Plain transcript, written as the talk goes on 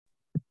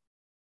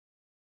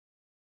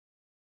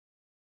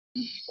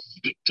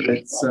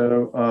Right,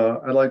 so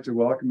I'd like to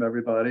welcome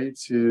everybody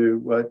to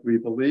what we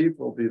believe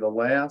will be the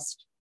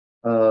last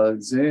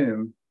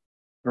Zoom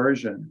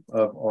version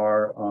of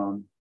our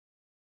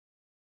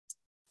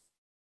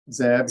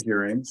ZAB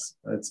hearings.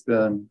 It's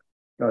been,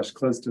 gosh,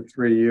 close to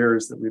 3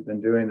 years that we've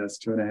been doing this,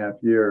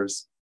 2.5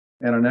 years.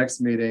 And our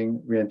next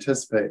meeting, we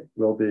anticipate,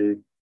 will be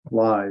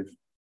live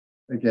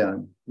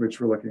again, which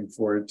we're looking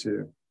forward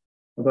to.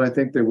 Although I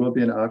think there will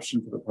be an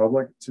option for the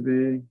public to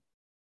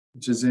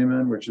Zoom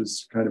in, which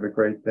is kind of a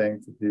great thing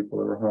for people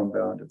who are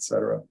homebound, et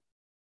cetera.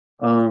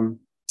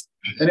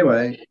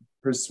 Anyway,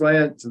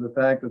 pursuant to the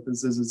fact that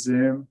this is a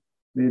Zoom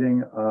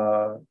meeting,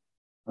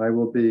 I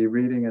will be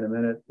reading in a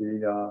minute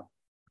the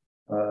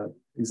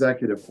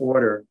executive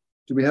order.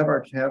 Do we have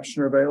our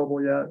captioner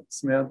available yet,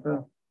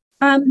 Samantha?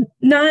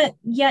 Not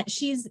yet.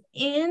 She's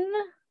in,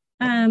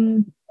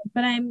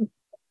 but I'm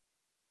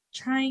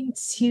trying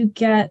to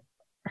get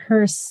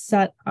her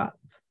set up.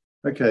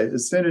 Okay,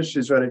 as soon as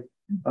she's ready.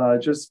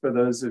 Just for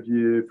those of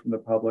you from the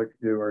public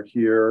who are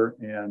here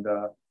and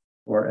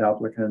or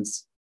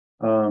applicants,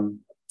 we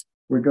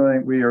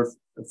are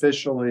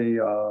officially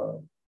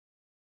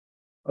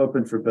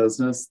open for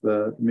business.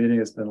 The meeting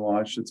has been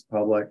launched, it's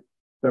public,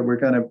 but we're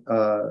going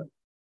to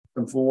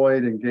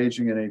avoid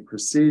engaging in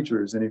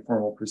any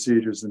formal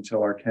procedures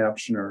until our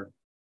captioner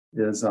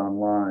is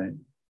online.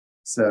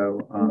 So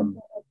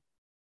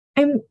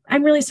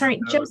I'm really sorry,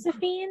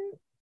 Josephine.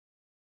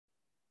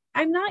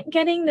 I'm not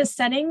getting the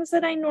settings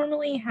that I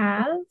normally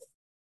have.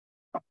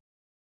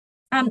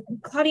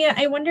 Claudia,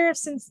 I wonder if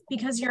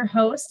because you're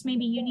host,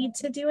 maybe you need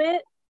to do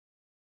it.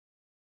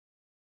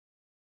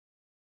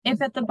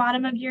 If at the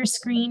bottom of your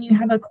screen you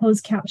have a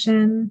closed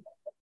caption.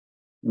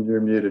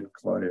 You're muted,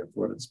 Claudia,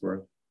 for what it's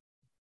worth.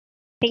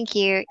 Thank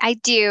you. I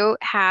do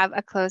have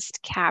a closed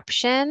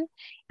caption.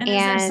 And is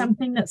there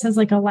something that says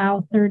like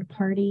allow third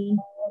party?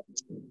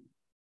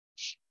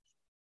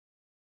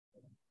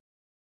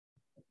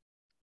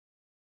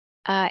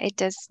 It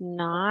does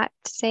not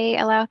say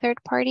allow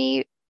third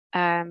party,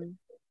 but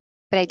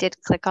I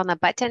did click on the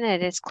button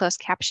and it is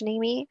closed captioning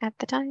me at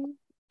the time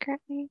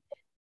currently.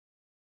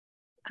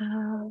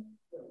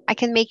 I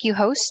can make you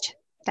host.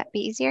 That'd be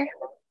easier.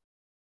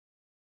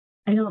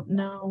 I don't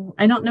know.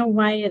 I don't know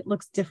why it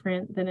looks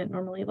different than it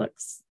normally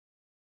looks.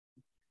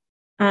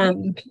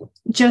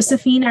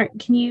 Josephine,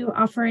 can you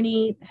offer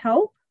any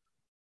help?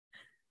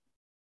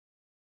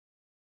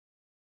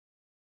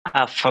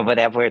 For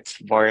whatever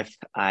it's worth,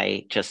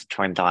 I just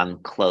turned on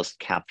closed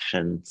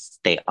captions.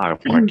 They are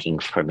working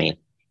for me.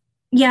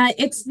 Yeah,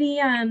 it's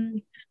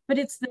but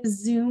it's the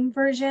Zoom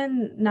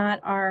version, not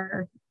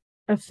our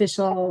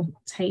official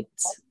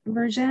typed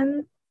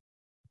version.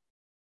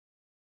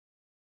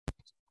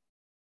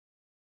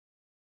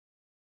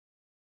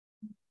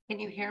 Can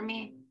you hear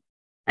me?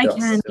 I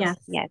can, yes.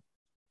 Yes.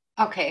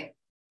 Okay.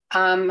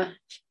 You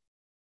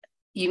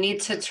need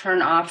to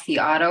turn off the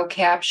auto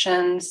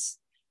captions.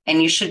 And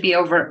you should be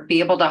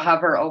able to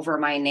hover over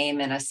my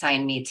name and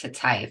assign me to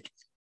type.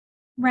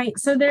 Right.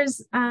 So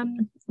there's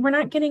we're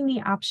not getting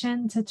the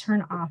option to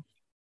turn off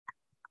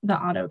the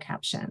auto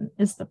caption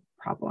is the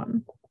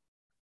problem.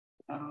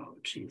 Oh,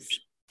 geez.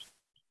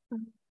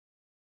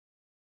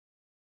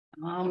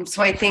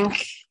 So I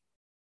think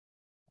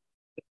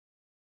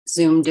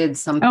Zoom did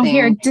something. Oh,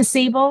 here,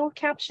 disable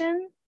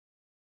caption.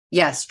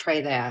 Yes,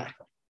 try that.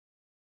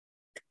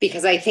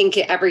 Because I think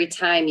every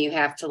time you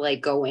have to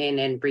like go in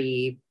and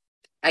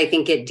I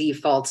think it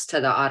defaults to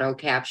the auto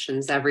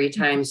captions every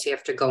time. So you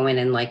have to go in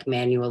and like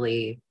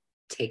manually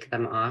take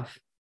them off.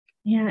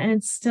 Yeah, and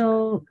it's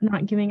still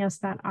not giving us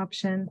that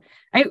option.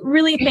 I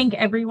really thank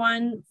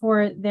everyone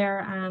for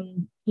their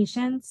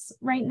patience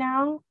right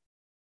now.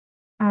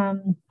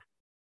 Can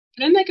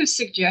I make a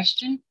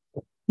suggestion?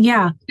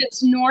 Yeah.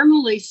 It's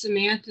normally,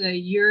 Samantha,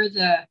 you're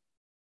the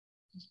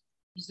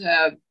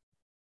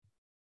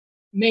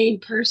main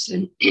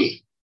person.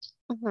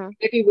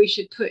 Maybe we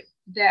should put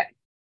that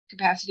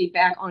capacity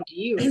back onto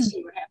you and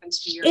see what happens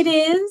to your. It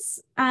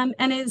is, and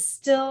is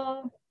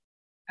still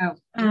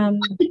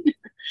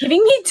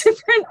giving me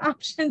different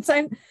options.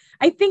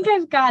 I think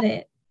I've got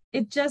it.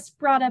 It just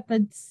brought up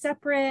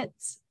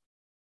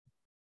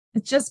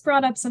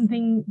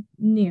something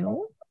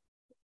new.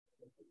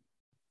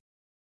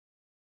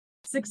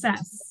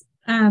 Success.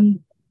 I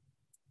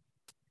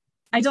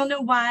don't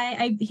know why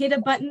I hit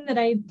a button that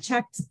I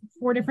checked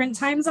 4 different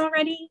times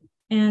already,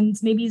 and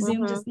maybe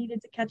Zoom just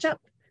needed to catch up.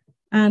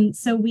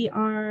 So we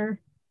are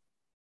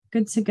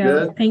good to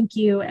go. Good. Thank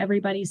you,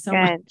 everybody, so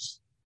much.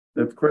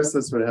 Of course,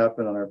 this would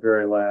happen on our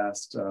very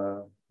last,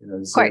 Zoom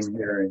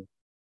hearing.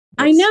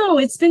 I know,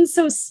 it's been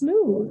so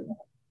smooth.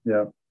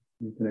 Yeah,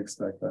 you can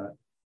expect that.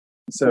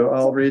 So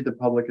I'll read the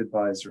public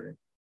advisory,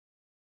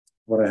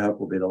 what I hope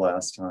will be the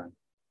last time.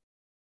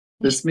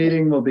 This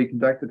meeting will be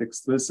conducted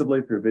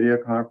exclusively through video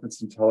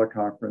conference and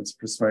teleconference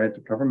pursuant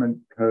to Government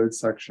Code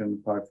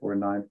Section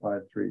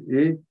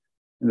 54953E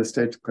in the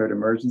state declared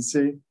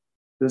emergency.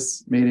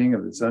 This meeting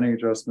of the Zoning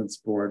Adjustments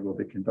Board will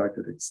be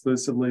conducted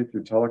exclusively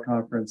through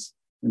teleconference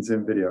and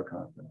Zoom video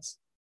conference.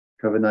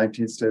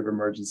 COVID-19 state of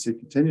emergency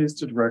continues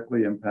to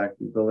directly impact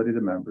the ability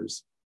of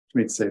members to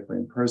meet safely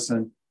in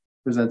person,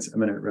 presents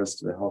imminent risk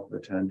to the health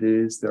of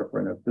attendees.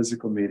 Therefore, no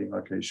physical meeting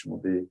location will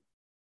be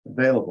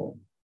available.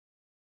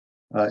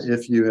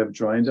 If you have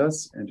joined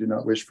us and do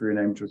not wish for your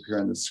name to appear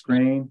on the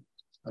screen,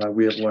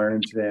 we have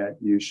learned that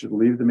you should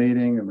leave the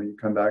meeting, and when you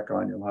come back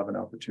on, you'll have an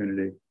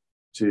opportunity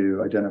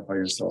to identify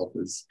yourself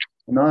as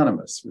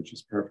anonymous, which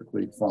is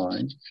perfectly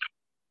fine.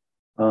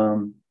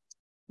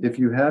 If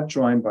you have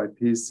joined by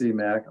PC,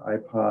 Mac,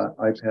 iPad,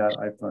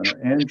 iPhone,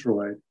 or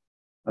Android,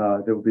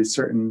 there will be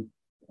certain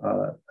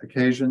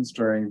occasions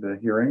during the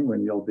hearing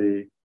when you'll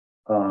be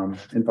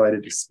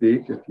invited to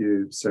speak if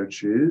you so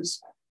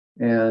choose.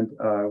 And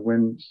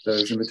when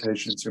those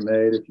invitations are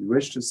made, if you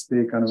wish to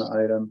speak on an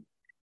item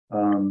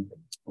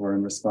or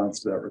in response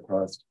to that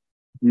request,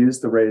 use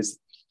the raise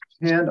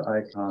hand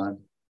icon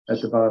at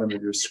the bottom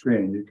of your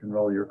screen. You can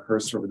roll your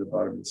cursor over the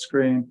bottom of the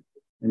screen,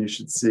 and you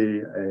should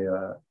see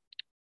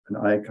an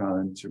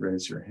icon to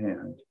raise your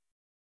hand.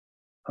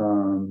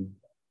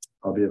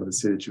 I'll be able to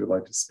see that you would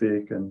like to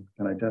speak and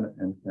can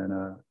identify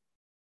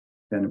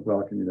and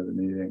welcome you to the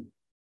meeting.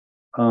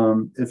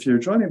 If you're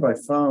joining by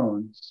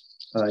phone,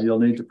 you'll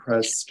need to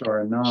press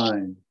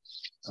 *9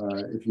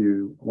 if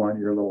you want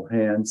your little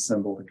hand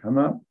symbol to come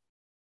up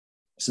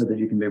so that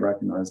you can be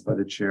recognized by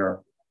the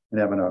chair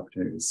and have an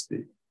opportunity to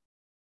speak.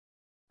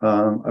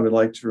 I would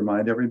like to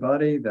remind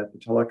everybody that the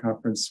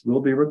teleconference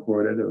will be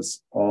recorded,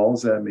 as all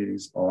ZAB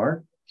meetings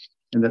are,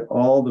 and that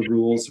all the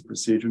rules of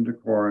procedure and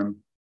decorum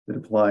that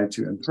apply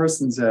to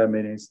in-person ZAB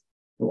meetings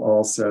will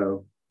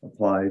also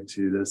apply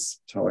to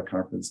this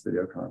teleconference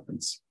video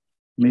conference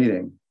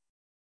meeting.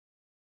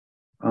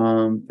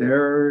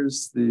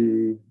 There's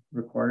the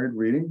required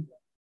reading.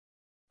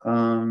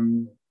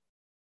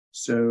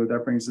 So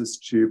that brings us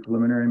to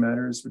preliminary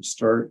matters, which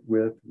start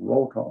with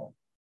roll call.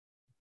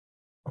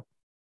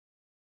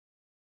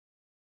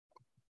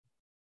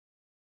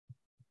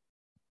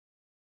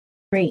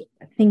 Great,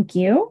 thank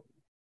you.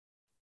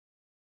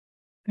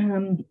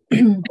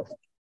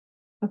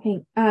 Okay,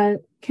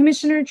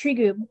 Commissioner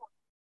Trigub.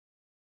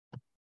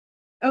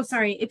 Oh,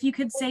 sorry, if you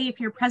could say if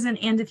you're present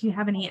and if you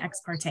have any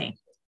ex parte.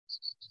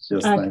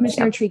 Yes,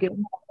 Commissioner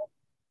Trigub.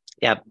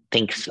 Yeah,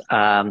 thanks.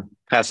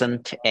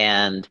 Present,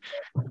 and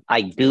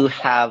I do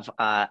have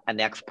an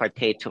ex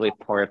parte to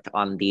report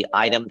on the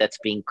item that's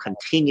being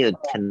continued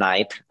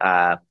tonight,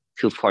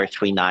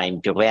 2439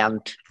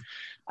 Durant.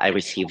 I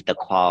received a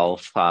call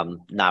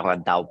from Nara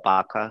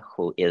Dalbaka,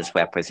 who is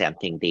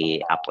representing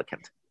the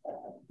applicant.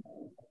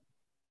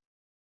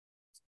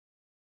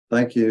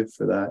 Thank you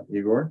for that,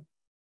 Igor.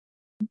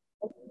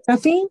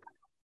 Duffy?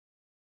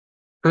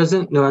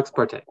 Present, no ex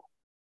parte.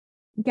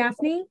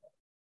 Gaffney?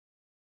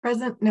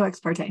 Present, no ex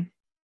parte.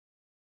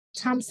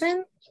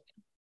 Thompson?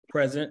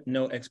 Present,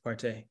 no ex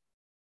parte.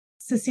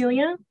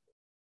 Cecilia?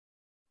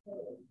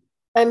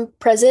 I'm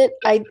present.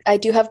 I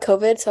do have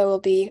COVID, so I will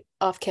be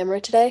off camera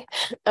today.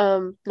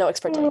 No ex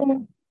parte.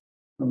 Oh,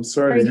 I'm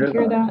sorry to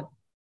hear that.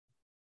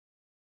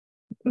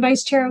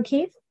 Vice Chair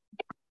O'Keefe?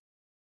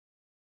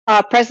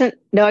 Present,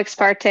 no ex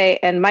parte,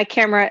 and my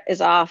camera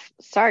is off.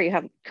 Sorry you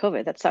have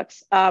COVID, that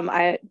sucks.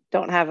 I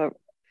don't have a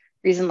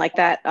reason like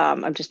that.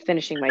 I'm just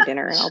finishing my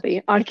dinner and I'll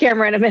be on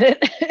camera in a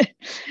minute.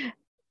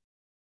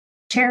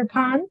 Chair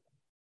Khan?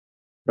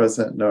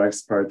 Present, no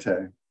ex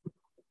parte.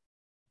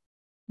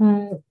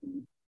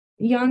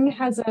 Young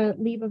has a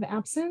leave of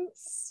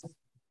absence.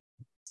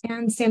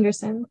 And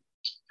Sanderson?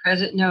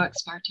 Present, no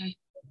ex parte.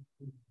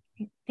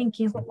 Okay, thank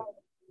you.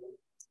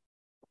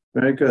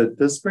 Very good.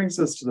 This brings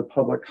us to the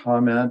public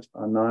comment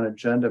on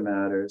non-agenda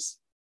matters.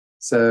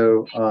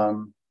 So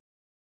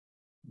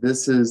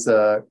this is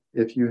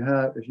if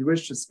you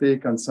wish to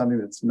speak on something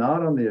that's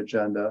not on the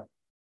agenda,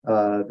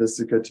 this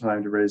is a good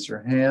time to raise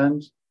your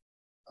hand.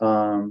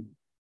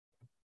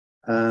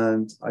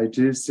 And I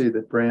do see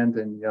that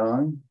Brandon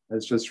Young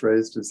has just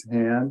raised his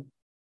hand.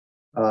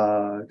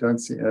 Don't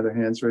see other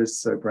hands raised.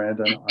 So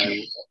Brandon,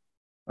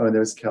 oh, and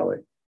there's Kelly.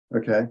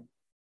 Okay.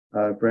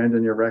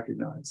 Brandon, you're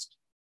recognized.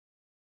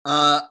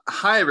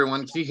 Hi,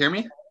 everyone. Can you hear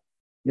me?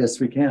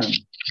 Yes, we can.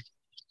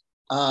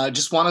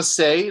 Just want to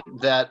say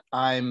that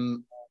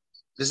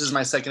this is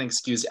my second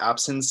excused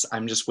absence.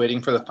 I'm just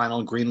waiting for the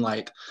final green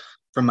light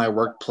from my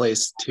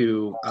workplace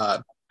to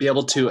be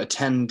able to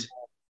attend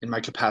in my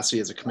capacity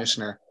as a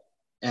commissioner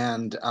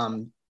and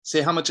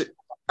say how much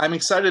I'm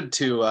excited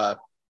to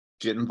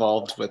get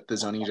involved with the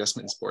Zoning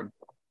Adjustments Board.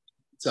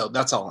 So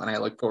that's all. And I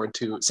look forward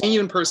to seeing you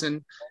in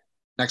person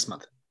next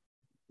month.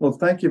 Well,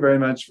 thank you very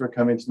much for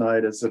coming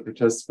tonight as a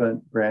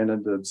participant,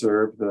 Brandon, to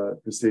observe the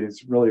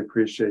proceedings. Really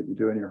appreciate you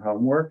doing your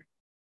homework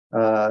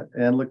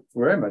and look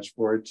very much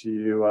forward to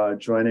you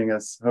joining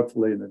us,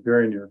 hopefully in the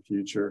very near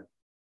future,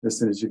 as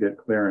soon as you get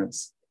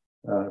clearance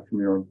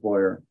from your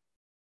employer.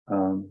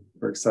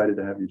 We're excited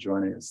to have you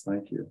joining us.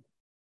 Thank you.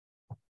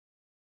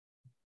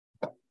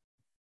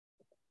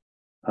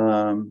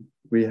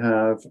 We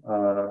have,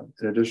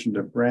 in addition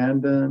to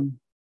Brandon,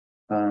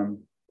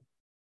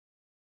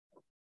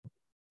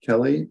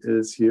 Kelly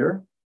is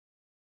here.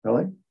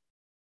 Kelly?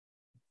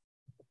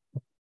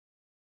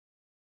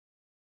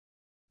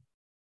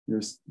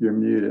 You're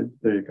muted.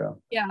 There you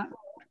go. Yeah,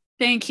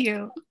 thank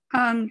you.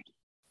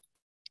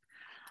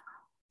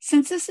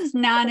 Since this is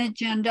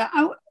non-agenda,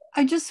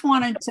 I just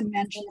wanted to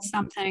mention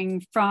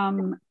something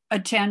from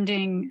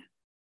attending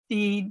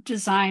the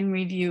design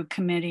review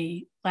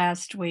committee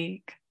last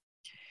week.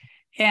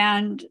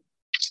 And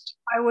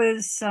I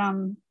was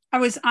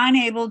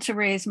unable to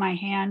raise my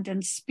hand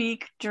and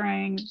speak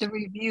during the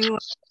review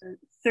of the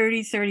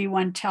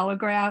 3031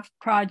 Telegraph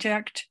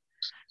project.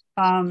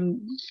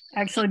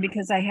 Actually,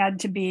 because I had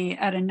to be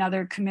at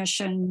another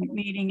commission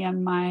meeting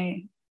and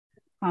I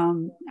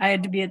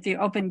had to be at the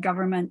Open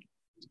Government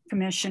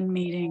Commission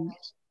meeting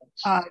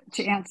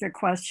to answer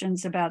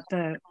questions about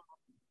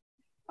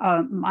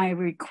my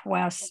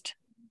request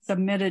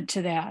submitted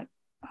to that,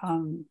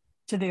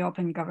 to the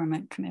Open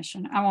Government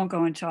Commission. I won't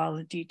go into all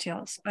the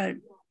details, but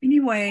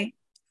anyway,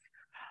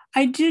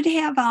 I did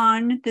have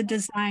on the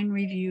design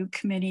review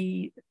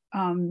committee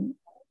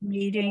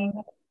meeting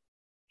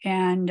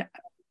and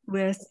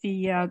with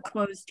the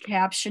closed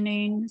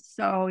captioning.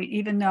 So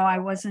even though I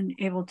wasn't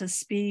able to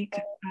speak,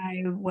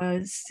 I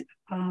was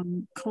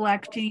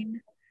collecting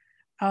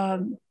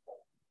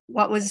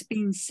what was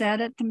being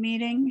said at the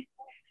meeting.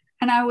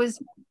 And I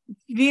was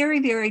very,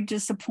 very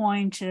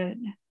disappointed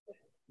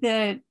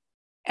that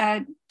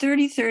at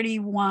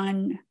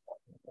 3031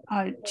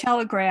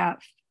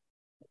 Telegraph,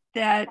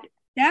 that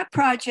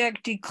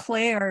project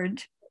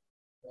declared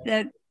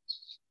that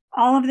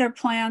all of their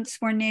plants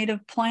were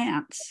native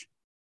plants.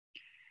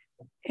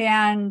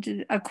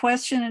 And a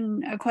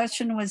question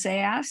was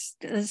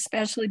asked,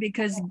 especially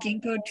because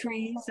ginkgo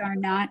trees are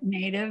not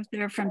native.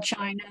 They're from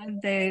China.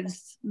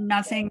 There's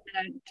nothing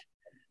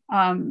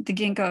that the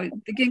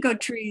ginkgo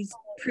tree is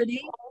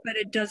pretty, but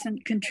it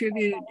doesn't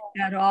contribute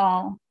at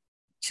all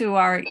to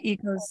our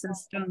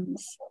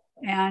ecosystems.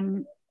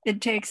 And it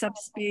takes up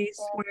space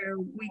where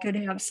we could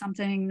have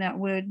something that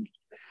would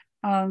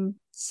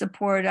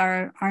support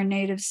our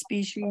native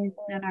species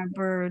and our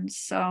birds.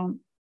 So.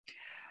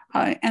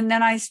 And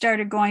then I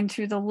started going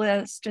through the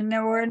list, and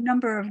there were a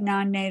number of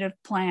non-native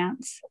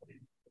plants.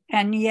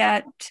 And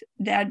yet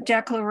that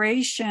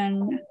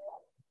declaration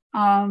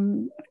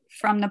from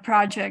the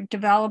project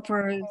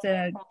developer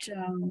that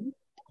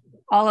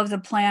all of the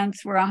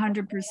plants were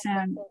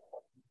 100%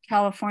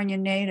 California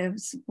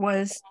natives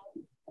was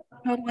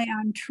totally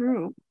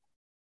untrue.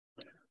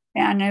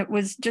 And it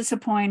was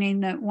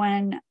disappointing that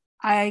when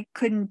I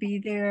couldn't be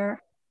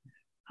there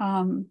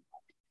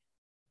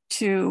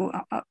to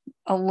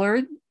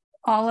alert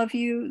all of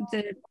you,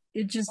 that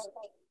it just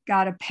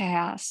got a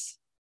pass.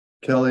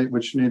 Kelly,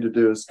 what you need to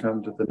do is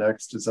come to the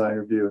next design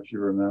review if you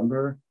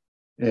remember,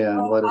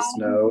 and let us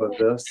know of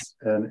this.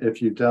 And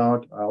if you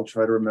don't, I'll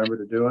try to remember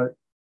to do it.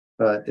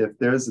 But if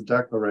there's a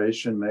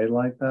declaration made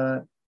like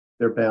that,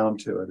 they're bound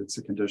to it. It's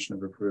a condition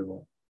of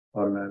approval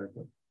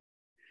automatically.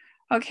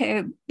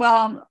 Okay,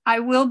 well, I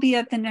will be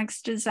at the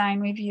next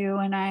design review,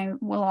 and I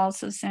will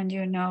also send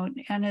you a note.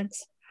 And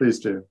it's please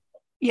do.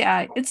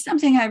 Yeah, it's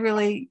something I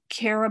really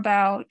care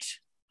about.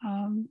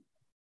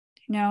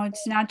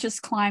 It's not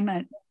just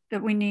climate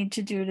that we need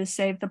to do to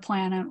save the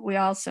planet. We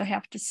also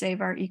have to save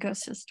our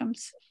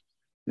ecosystems.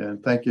 Yeah,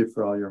 and thank you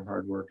for all your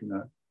hard work in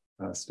that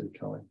capacity,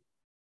 Kelly.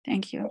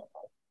 Thank you.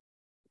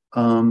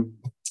 Let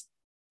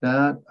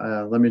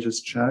me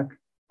just check.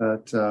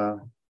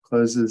 That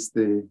closes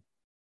the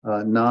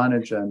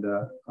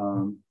non-agenda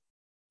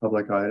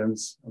public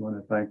items. I want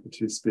to thank the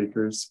two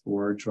speakers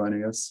for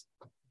joining us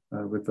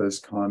with those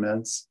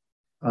comments,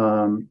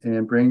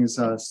 and brings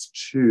us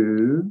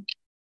to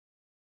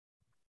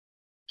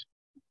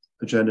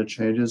agenda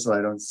changes.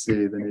 I don't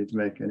see the need to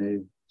make any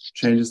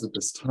changes at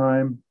this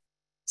time.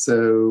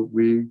 So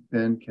we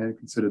then can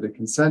consider the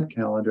consent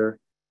calendar,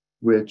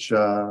 which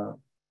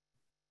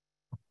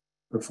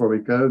before we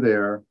go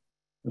there,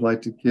 I'd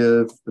like to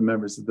give the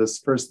members of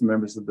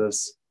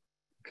this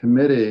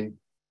committee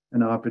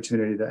an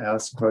opportunity to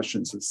ask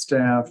questions of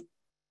staff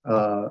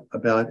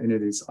about any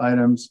of these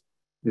items.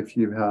 If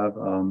you have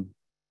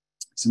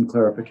some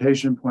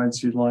clarification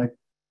points you'd like,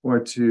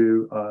 or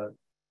to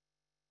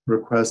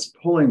request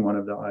pulling one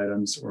of the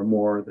items or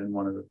more than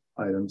one of the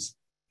items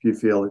if you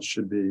feel it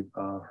should be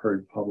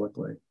heard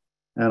publicly.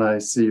 And I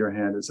see your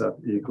hand is up,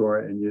 Igor,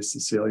 and you,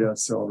 Cecilia,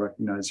 so I'll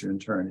recognize you in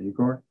turn.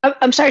 Igor?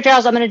 I'm sorry,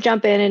 Charles, I'm going to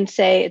jump in and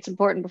say it's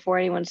important before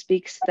anyone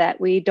speaks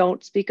that we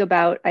don't speak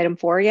about item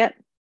 4 yet.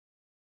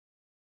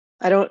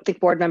 I don't think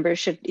board members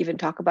should even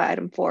talk about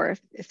item 4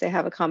 if they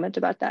have a comment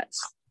about that.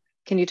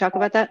 Can you talk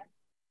about that?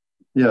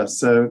 Yeah,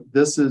 so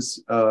this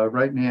is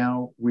right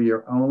now, we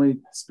are only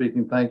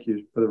speaking, thank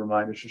you for the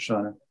reminder,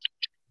 Shoshana.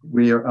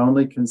 We are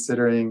only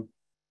considering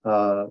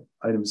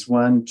items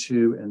 1,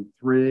 2, and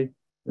 3,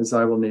 as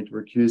I will need to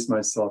recuse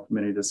myself from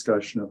any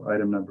discussion of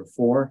item number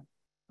 4,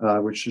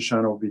 which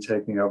Shoshana will be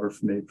taking over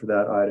for me for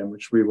that item,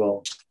 which we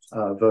will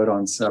vote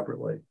on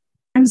separately.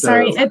 I'm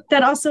sorry,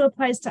 that also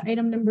applies to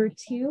item number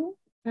 2,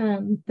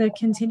 the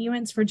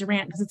continuance for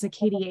Durant, because it's a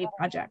KDA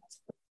project.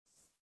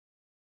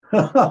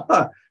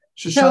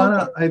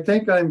 Shoshana, I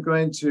think I'm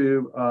going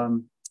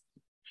to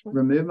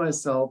remove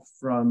myself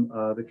from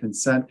the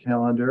consent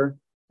calendar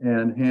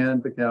and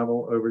hand the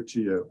gavel over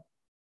to you.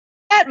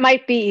 That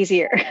might be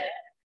easier.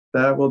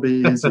 That will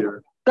be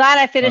easier. Glad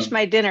I finished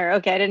my dinner.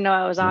 Okay, I didn't know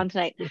I was on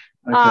tonight.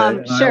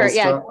 Okay, sure,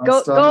 yeah.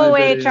 Go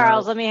away, video,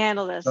 Charles. Let me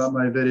handle this. Stop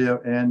my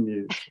video and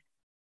mute.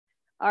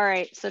 All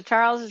right, so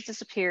Charles has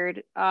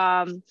disappeared.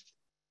 Hi,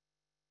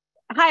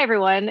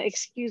 everyone.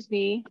 Excuse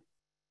me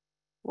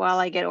while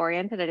I get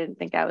oriented. I didn't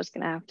think I was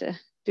going to have to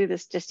do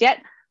this just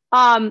yet.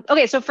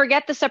 Okay, so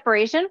forget the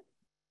separation.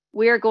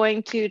 We are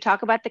going to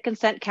talk about the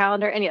consent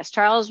calendar. And yes,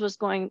 Charles was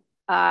going,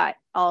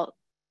 I'll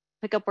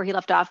pick up where he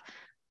left off.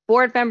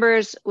 Board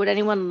members, would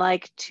anyone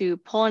like to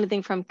pull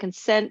anything from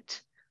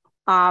consent?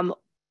 By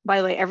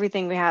the way,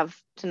 everything we have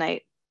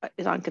tonight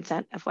is on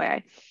consent,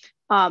 FYI.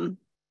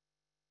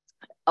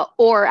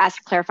 Or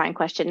ask a clarifying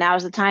question. Now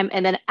is the time.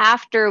 And then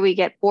after we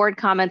get board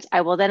comments,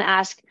 I will then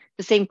ask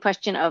the same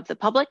question of the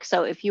public.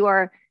 So if you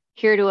are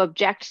here to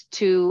object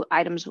to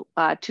items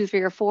 2,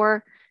 3, or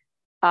 4,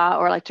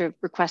 or like to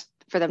request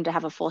for them to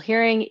have a full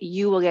hearing,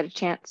 you will get a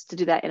chance to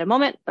do that in a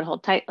moment, but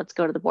hold tight. Let's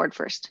go to the board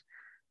first.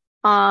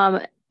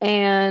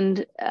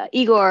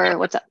 Igor,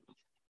 what's up?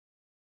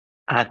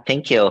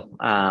 Thank you,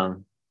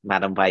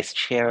 Madam Vice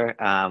Chair.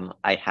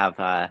 I have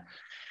a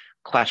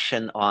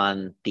question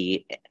on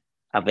a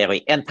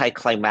very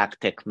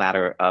anticlimactic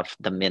matter of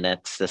the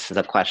minutes. This is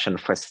a question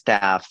for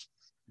staff.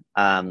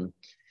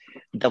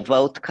 The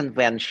vote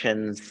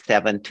convention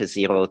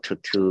 7-0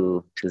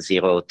 to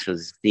 2-0 to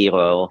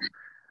 0.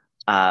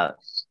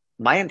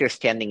 My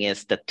understanding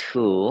is the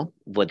 2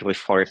 would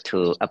refer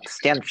to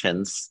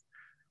abstentions,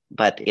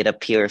 but it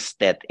appears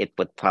that it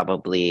would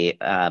probably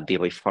be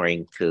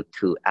referring to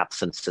 2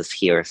 absences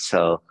here.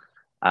 So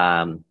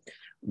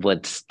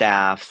would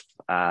staff,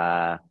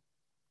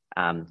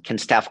 can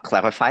staff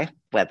clarify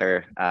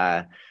whether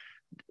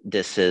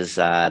this is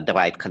the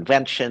right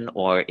convention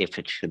or if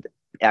it should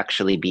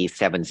actually be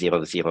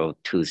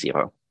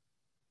 7-0-0-2-0?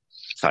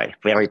 Sorry,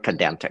 very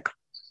pedantic.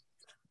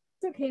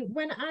 It's okay.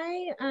 When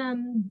I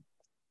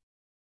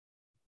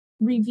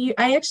review,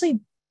 I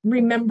actually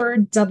remember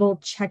double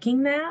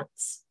checking that.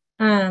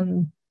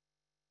 And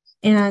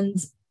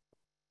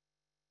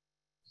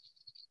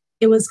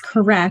it was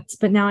correct,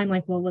 but now I'm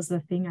like, well, was the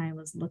thing I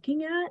was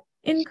looking at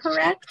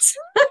incorrect?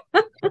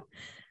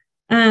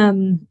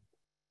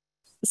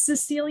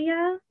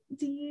 Cecilia,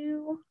 do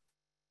you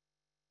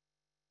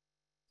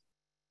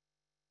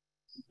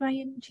by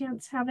any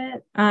chance have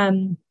it?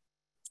 I'm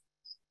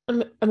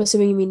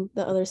assuming you mean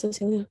the other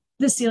Cecilia.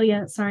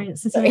 Cecilia, sorry,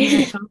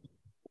 Cecilia.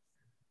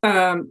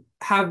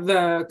 Have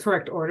the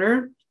correct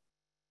order.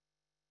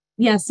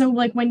 Yeah, so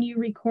like when you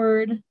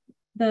record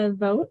the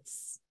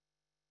votes.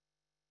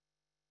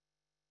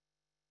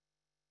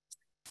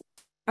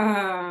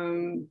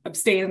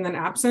 Abstain and then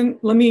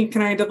absent.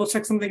 Can I double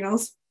check something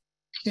else?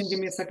 Can you give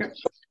me a second?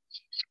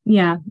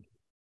 Yeah.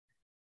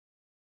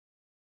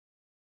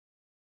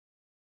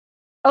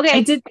 Okay.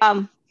 I did.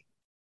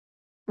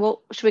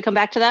 Well, should we come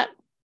back to that?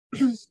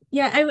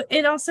 Yeah,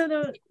 it also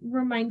though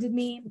reminded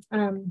me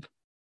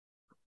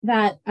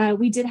that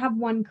we did have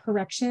one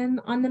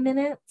correction on the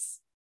minutes.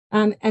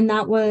 And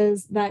that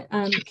was that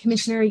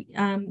Commissioner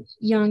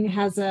Young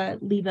had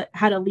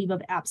a leave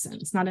of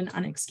absence, not an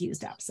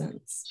unexcused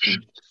absence.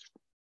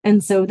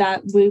 And so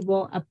that we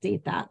will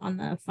update that on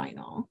the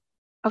final.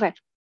 Okay.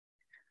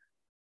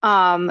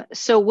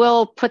 So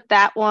we'll put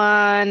that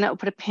one,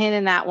 put a pin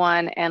in that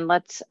one, and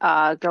let's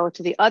go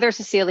to the other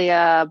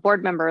Cecilia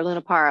board member,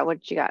 Luna Parra.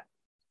 What did you got?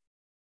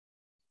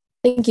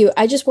 Thank you.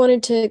 I just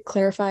wanted to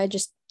clarify,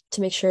 just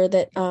to make sure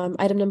that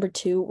item number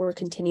 2, we're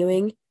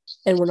continuing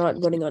and we're not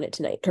voting on it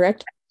tonight,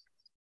 correct?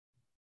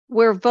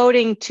 We're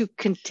voting to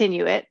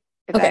continue it,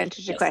 if Okay. that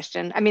answers your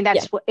question. I mean,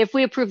 that's what, if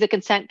we approve the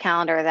consent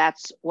calendar,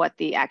 that's what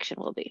the action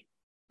will be.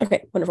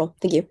 Okay, wonderful.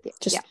 Thank you.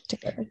 Just to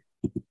clarify.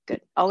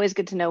 Good. Always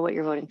good to know what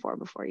you're voting for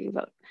before you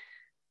vote.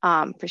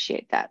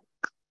 Appreciate that.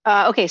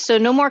 Okay, so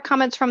no more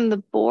comments from the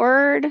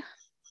board.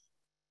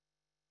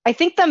 I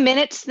think the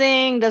minutes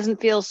thing doesn't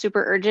feel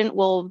super urgent.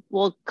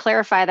 We'll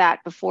clarify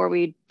that before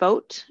we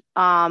vote.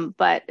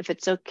 But if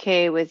it's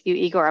okay with you,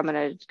 Igor, I'm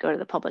gonna go to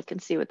the public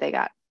and see what they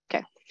got.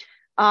 Okay.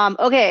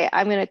 Okay, I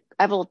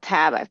have a little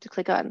tab I have to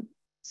click on.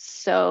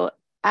 So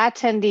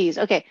attendees.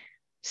 Okay,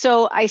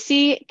 so I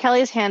see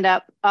Kelly's hand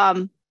up.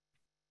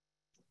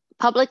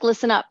 Public,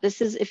 listen up.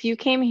 This is, if you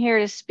came here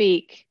to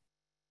speak,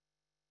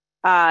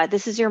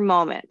 this is your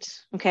moment,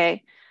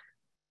 okay?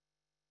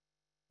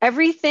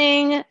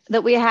 Everything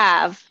that we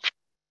have,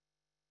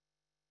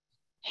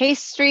 Hayes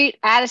Street,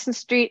 Addison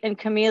Street, and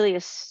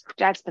Camellia,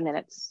 that's the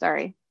minutes,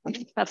 sorry,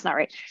 that's not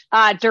right.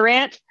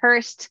 Durant,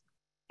 Hurst,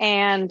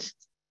 and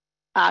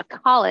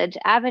College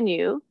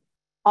Avenue,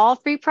 all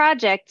 3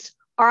 projects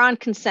are on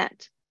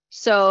consent.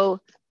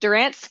 So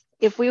Durant's,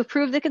 if we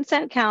approve the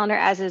consent calendar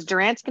as is,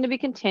 Durant's gonna be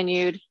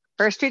continued,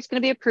 First Street's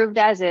going to be approved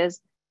as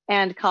is,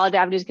 and College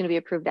Avenue is going to be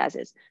approved as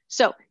is.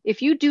 So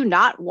if you do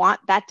not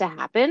want that to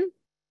happen,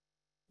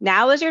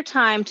 now is your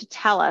time to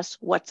tell us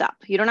what's up.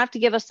 You don't have to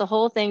give us the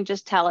whole thing.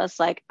 Just tell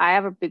us, like, I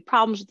have a big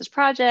problems with this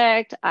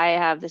project. I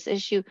have this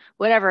issue,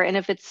 whatever. And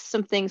if it's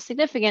something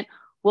significant,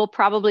 we'll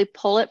probably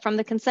pull it from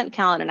the consent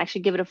calendar and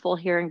actually give it a full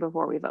hearing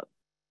before we vote.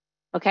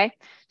 Okay,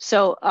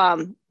 so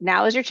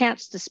now is your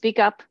chance to speak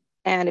up.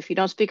 And if you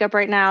don't speak up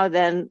right now,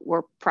 then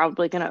we're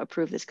probably going to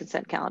approve this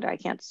consent calendar. I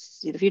can't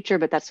see the future,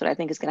 but that's what I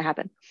think is going to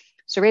happen.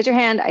 So raise your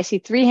hand. I see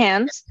 3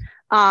 hands.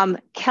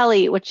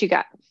 Kelly, what you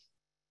got?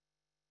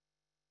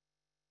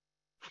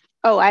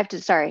 Oh, I have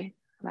to, sorry,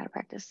 I'm out of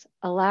practice.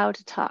 Allowed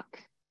to talk.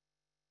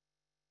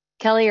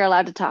 Kelly, you're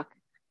allowed to talk.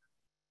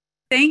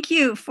 Thank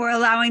you for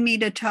allowing me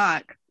to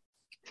talk.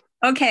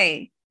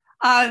 Okay,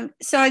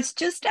 so it's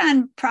just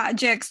on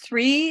project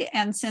 3,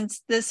 and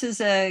since this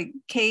is a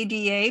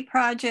KDA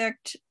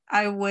project,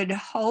 I would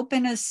hope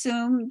and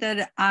assume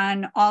that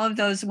on all of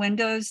those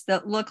windows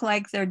that look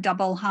like they're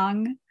double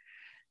hung,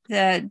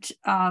 that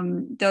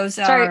those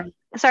are.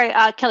 Sorry,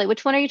 Kelly,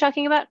 which one are you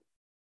talking about?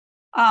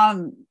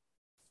 Can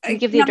you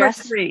give the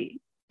address? 3,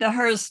 the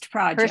Hearst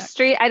project. Hearst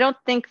Street. I don't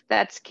think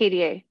that's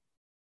KDA.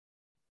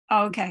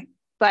 Oh, okay.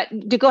 But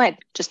go ahead,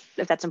 just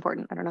if that's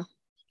important. I don't know.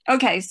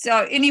 Okay,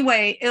 so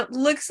anyway, it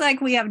looks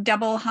like we have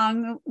double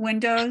hung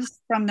windows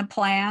from the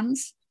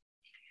plans.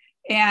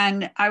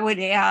 And I would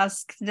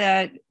ask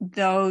that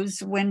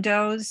those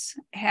windows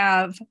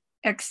have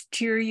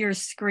exterior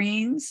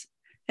screens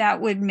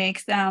that would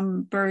make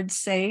them bird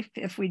safe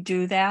if we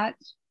do that.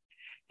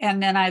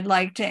 And then I'd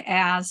like to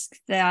ask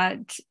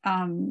that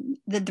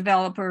the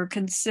developer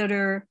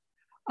consider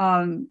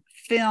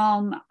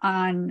film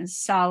on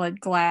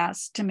solid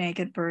glass to make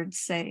it bird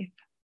safe.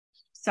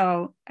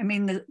 So, I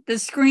mean, the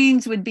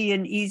screens would be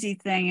an easy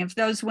thing. If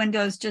those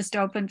windows just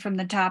open from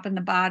the top and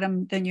the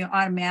bottom, then you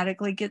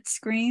automatically get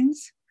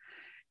screens.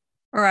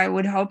 Or I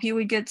would hope you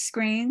would get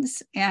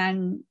screens.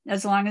 And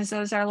as long as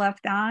those are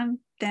left on,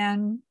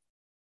 then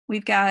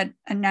we've got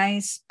a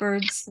nice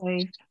bird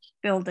safe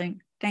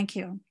building. Thank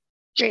you.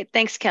 Great,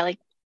 thanks, Kelly.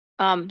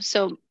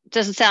 So it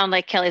doesn't sound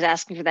like Kelly's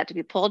asking for that to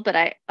be pulled, but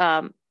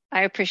I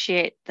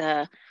appreciate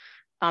the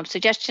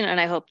suggestion, and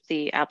I hope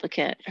the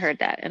applicant heard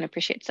that and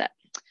appreciates that.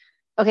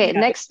 Okay,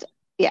 next,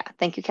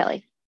 thank you,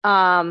 Kelly.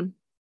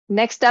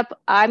 Next up,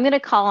 I'm gonna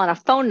call on a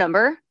phone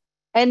number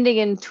ending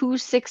in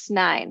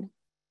 269.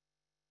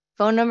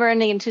 Phone number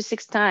ending in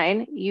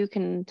 269, you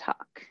can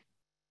talk.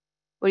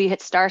 What do you hit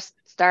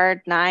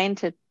 *9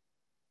 to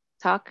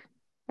talk,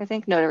 I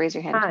think? No, to raise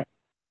your hand. Hi.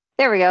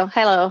 There we go,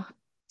 hello.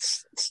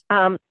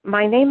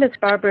 My name is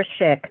Barbara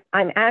Schick.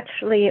 I'm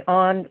actually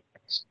on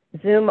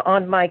Zoom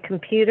on my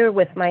computer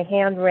with my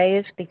hand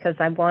raised because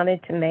I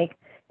wanted to make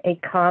a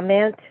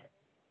comment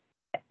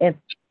in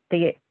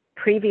the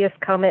previous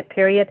comment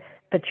period,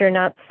 but you're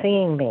not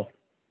seeing me.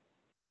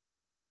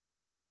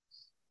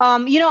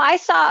 You know, I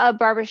saw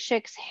Barbara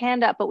Schick's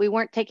hand up, but we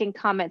weren't taking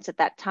comments at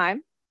that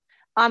time.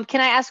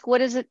 Can I ask,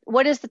 what is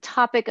the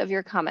topic of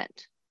your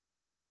comment?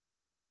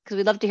 Because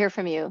we'd love to hear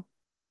from you.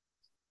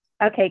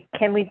 Okay,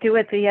 can we do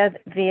it via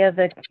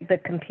the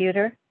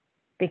computer?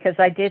 Because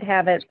I did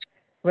have it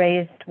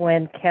raised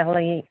when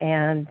Kelly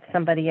and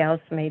somebody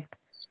else made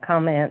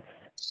comments.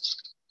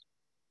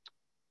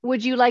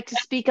 Would you like to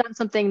speak on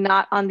something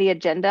not on the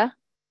agenda?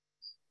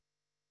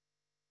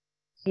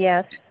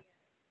 Yes.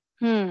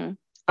 And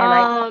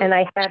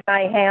I had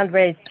my hand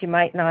raised. You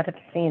might not have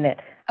seen it.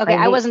 Okay,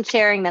 I wasn't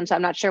sharing them, so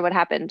I'm not sure what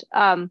happened.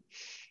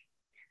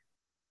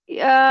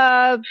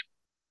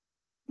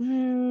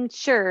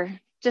 Sure,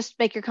 just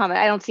make your comment.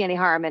 I don't see any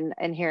harm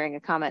in hearing a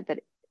comment that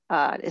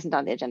isn't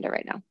on the agenda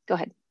right now. Go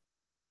ahead.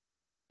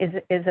 Is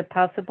it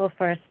possible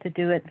for us to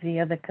do it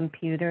via the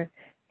computer?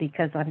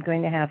 Because I'm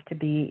going to have to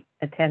be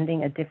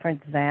attending a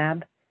different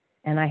ZAB,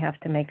 and I have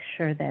to make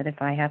sure that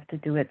if I have to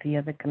do it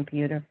via the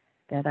computer,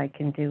 that I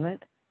can do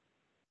it.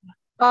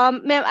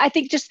 Ma'am, I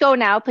think just go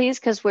now, please,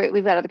 because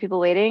we've got other people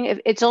waiting. If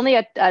it's only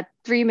a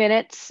 3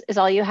 minutes is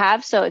all you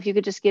have, so if you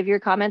could just give your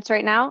comments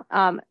right now,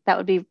 that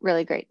would be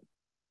really great.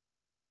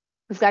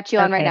 We've got you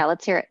on right now.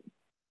 Let's hear it.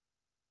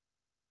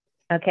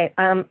 Okay,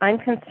 I'm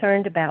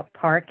concerned about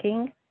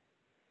parking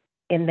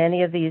in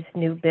many of these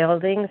new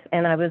buildings,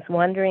 and I was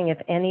wondering if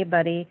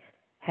anybody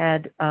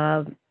had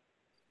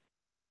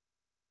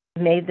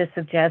made the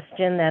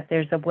suggestion that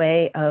there's a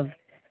way of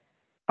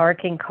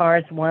parking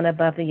cars one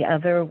above the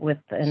other with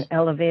an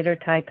elevator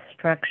type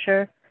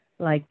structure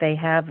like they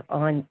have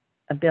on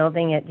a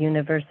building at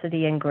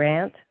University and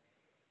Grant.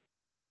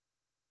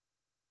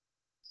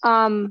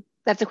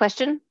 That's a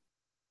question?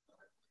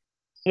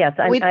 Yes,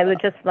 I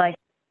would just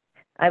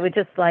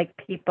like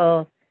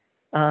people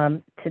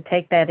to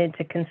take that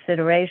into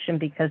consideration,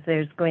 because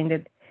there's going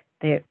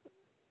to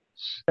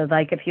so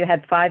like if you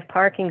had 5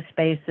 parking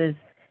spaces,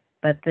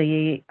 but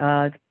the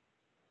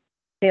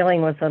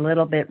ceiling was a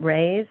little bit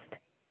raised,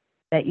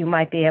 that you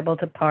might be able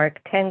to park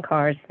 10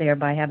 cars there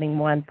by having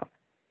one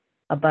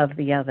above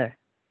the other.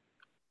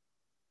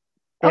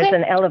 There's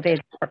an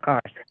elevator for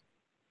cars.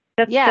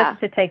 Just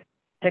to take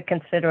into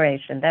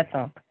consideration, that's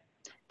all.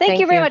 Thank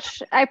you very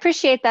much. I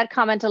appreciate that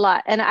comment a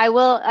lot. And I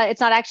will,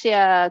 it's not actually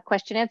a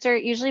question answer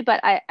usually,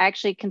 but I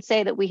actually can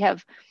say that we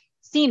have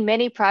seen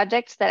many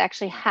projects that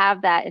actually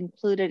have that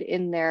included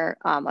in their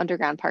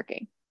underground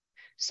parking.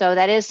 So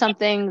that is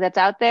something that's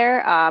out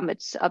there.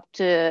 It's up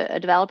to a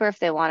developer if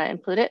they want to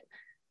include it,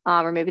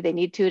 or maybe they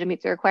need to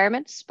meet the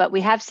requirements. But we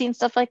have seen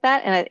stuff like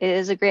that, and it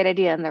is a great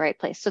idea in the right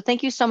place. So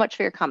thank you so much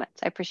for your comments.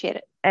 I appreciate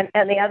it. And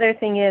the other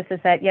thing is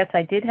that, yes,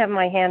 I did have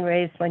my hand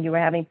raised when you were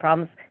having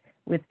problems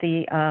with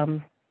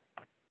the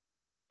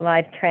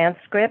live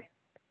transcript.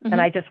 Mm-hmm.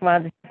 And I just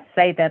wanted to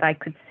say that I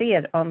could see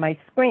it on my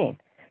screen.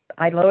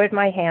 I lowered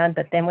my hand,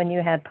 but then when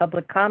you had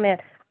public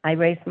comment, I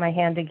raised my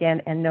hand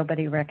again and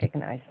nobody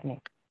recognized me.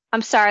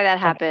 I'm sorry that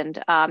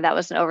happened. That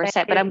was an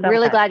oversight, but I'm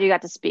really glad you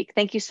got to speak.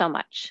 Thank you so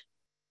much.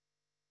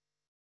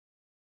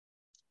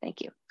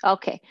 Thank you.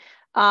 Okay.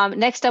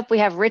 Next up, we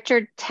have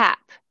Richard Tapp.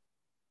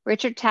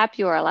 Richard Tapp,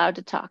 you are allowed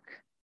to talk.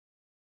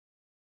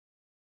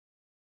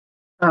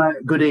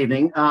 Good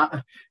evening.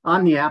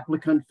 I'm the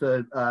applicant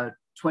for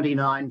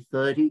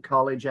 2930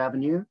 College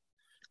Avenue.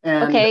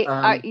 And,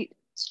 okay.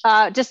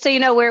 Just so you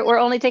know, we're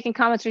only taking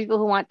comments from people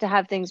who want to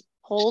have things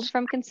pulled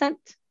from consent.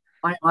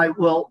 I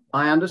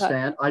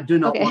understand. I do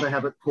not want to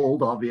have it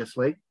pulled,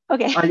 obviously.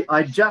 Okay.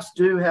 I just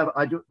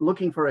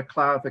looking for a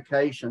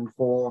clarification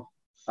for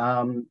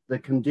the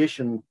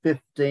condition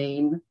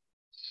 15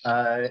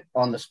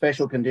 on the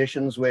special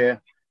conditions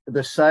where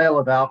the sale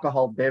of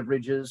alcohol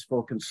beverages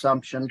for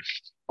consumption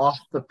off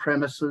the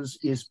premises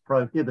is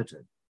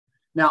prohibited.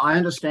 Now, I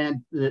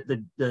understand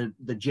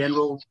the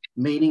general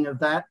meaning of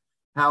that.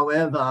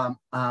 However,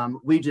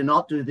 we do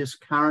not do this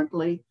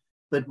currently,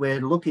 but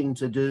we're looking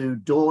to do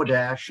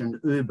DoorDash and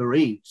Uber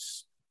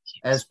Eats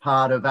as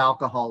part of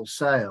alcohol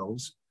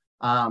sales.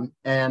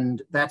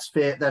 And that's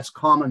fair, that's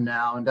common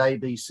now, and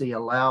ABC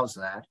allows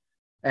that.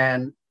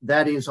 And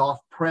that is off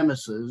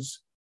premises,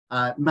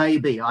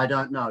 maybe, I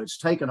don't know. It's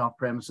taken off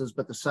premises,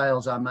 but the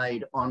sales are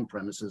made on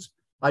premises.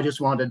 I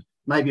just wanted,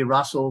 maybe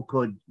Russell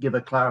could give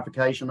a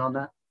clarification on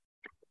that.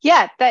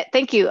 Yeah,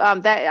 thank you.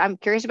 I'm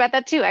curious about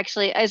that too,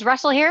 actually. Is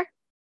Russell here?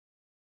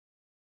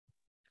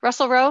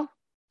 Russell Rowe,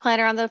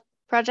 planner on the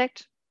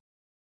project?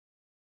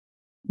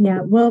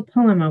 Yeah, we'll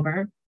pull him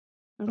over.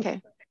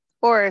 Okay.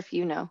 Or if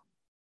you know.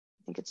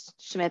 I think it's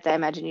Schmidt. I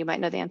imagine you might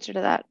know the answer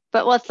to that.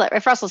 But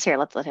if Russell's here,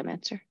 let's let him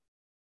answer.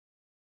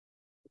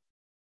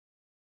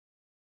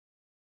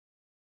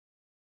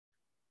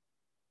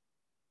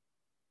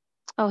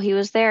 Oh, he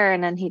was there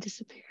and then he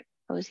disappeared.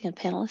 Oh, is he a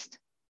panelist?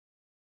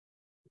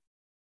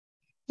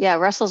 Yeah,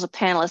 Russell's a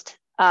panelist.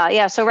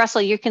 Yeah, so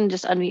Russell, you can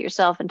just unmute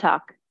yourself and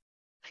talk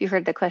if you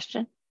heard the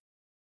question.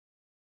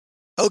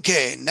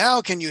 Okay,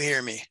 now can you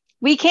hear me?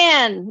 We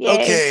can. Yay.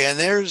 Okay, and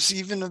there's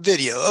even a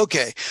video.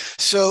 Okay,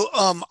 so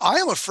I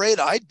am afraid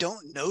I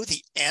don't know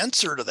the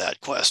answer to that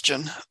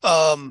question.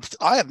 I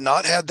have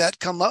not had that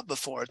come up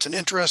before. It's an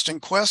interesting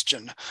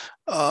question.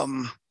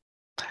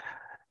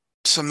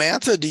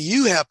 Samantha, do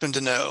you happen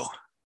to know?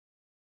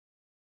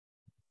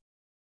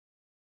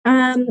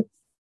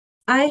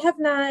 I have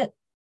not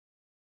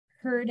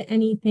heard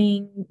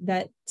anything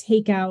that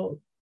takeout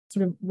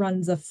sort of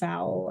runs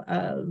afoul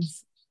of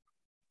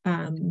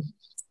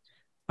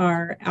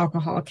our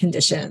alcohol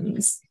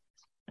conditions.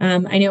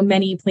 I know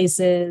many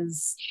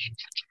places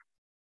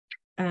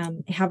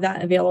have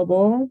that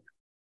available,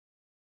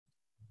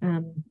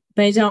 but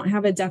I don't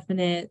have a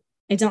definite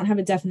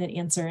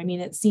answer. I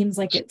mean, it seems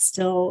like it's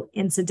still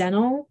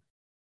incidental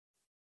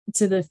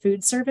to the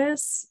food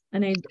service,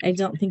 and I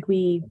don't think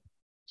we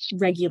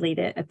regulate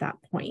it at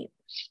that point.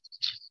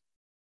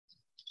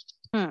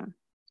 Could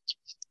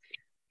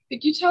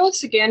you tell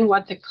us again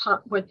what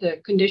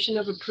the condition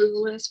of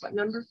approval is? What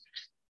number?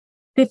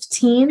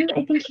 15,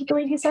 I think he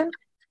believe he said.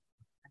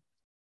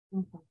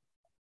 Mm-hmm.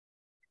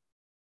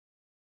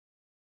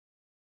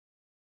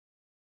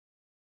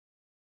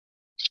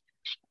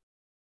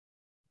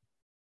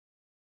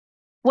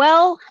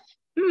 Well,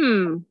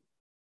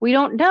 we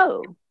don't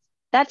know.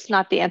 That's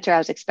not the answer I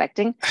was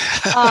expecting.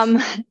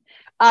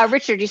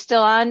 Richard, you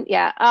still on?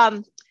 Yeah.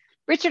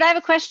 Richard, I have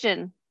a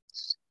question.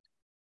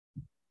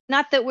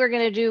 Not that we're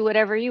going to do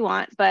whatever you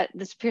want, but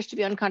this appears to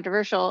be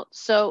uncontroversial.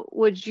 So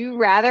would you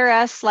rather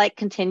us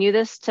continue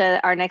this to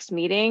our next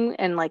meeting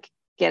and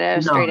get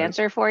a straight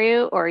answer for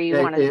you, or you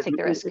want to take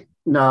the risk?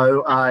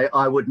 No,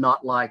 I would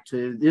not like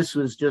to. This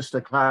was just a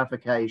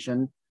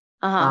clarification.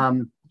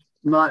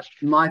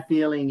 My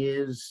feeling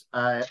is,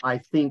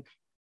 I think,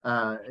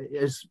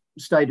 as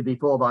stated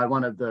before by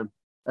one of the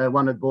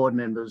board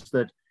members,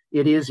 that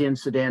it is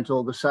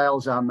incidental. The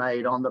sales are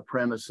made on the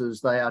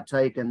premises. They are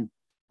taken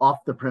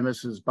off the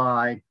premises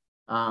by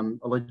a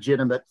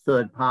legitimate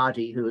third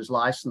party who is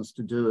licensed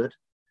to do it.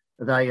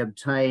 They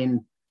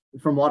obtain,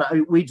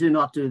 we do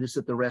not do this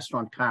at the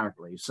restaurant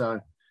currently. So,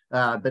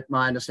 but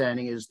my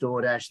understanding is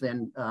DoorDash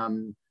then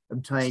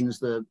obtains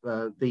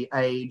the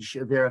age,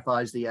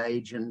 verifies the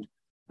age, and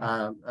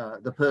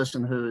the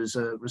person who is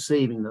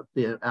receiving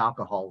the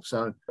alcohol.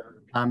 So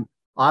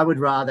I would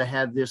rather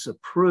have this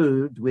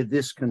approved with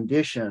this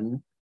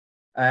condition,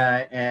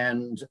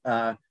 and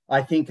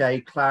I think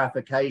a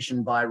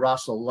clarification by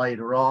Russell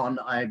later on,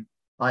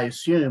 I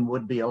assume,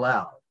 would be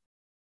allowed.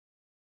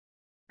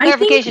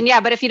 Clarification, yeah,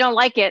 but if you don't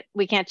like it,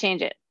 we can't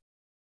change it.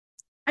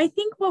 I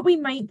think what we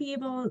might be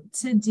able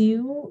to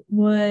do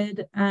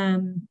would,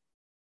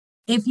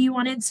 if you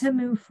wanted to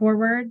move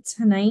forward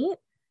tonight,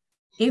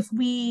 if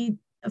we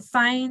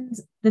find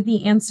that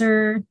the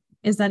answer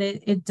is that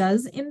it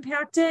does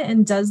impact it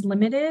and does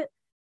limit it,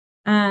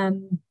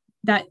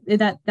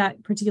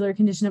 that particular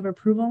condition of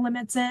approval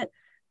limits it,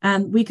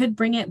 we could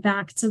bring it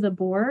back to the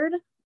board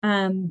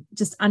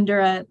just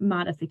under a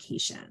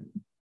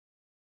modification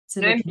to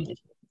the conditions.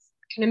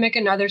 Can I make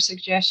another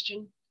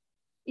suggestion?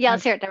 Yeah,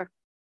 let's hear it, Deborah.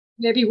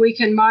 Maybe we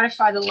can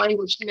modify the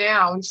language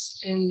now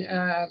and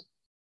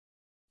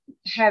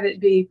have it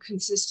be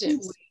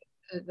consistent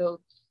with the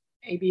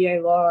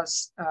ABA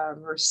laws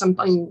or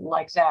something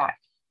like that.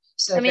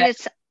 So I mean,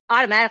 it's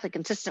automatically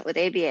consistent with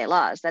ABA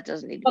laws. That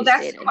doesn't need to be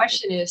stated. That's the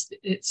question is,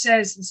 it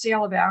says the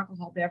sale of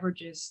alcohol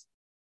beverages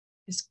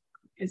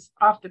is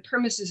off the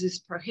premises is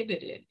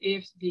prohibited.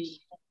 If the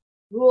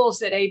rules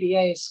that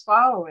ABA is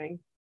following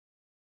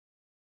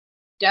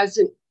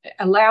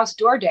allows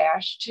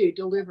DoorDash to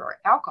deliver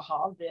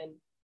alcohol,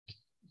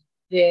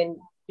 then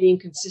being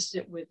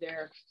consistent with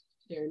their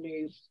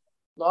new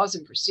laws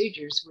and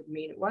procedures would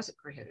mean it wasn't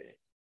prohibited.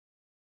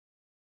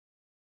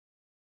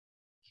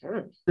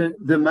 Sure.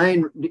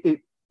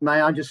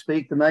 May I just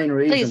speak? The main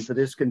reason for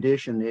this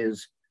condition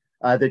is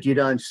that you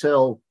don't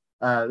sell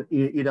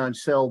you don't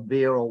sell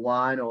beer or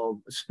wine or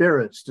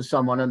spirits to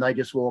someone and they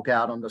just walk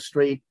out on the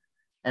street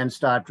and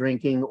start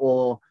drinking,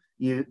 or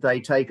they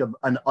take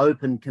an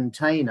open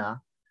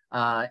container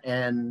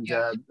and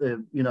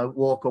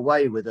walk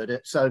away with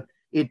it. So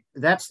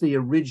that's the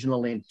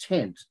original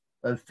intent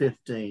of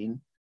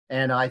 15,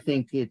 and I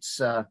think it's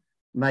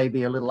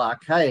maybe a little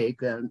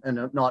archaic and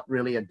not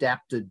really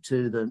adapted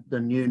to the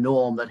new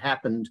norm that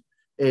happened.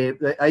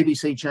 The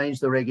ABC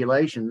changed the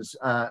regulations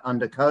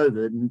under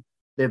COVID, and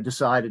they've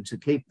decided to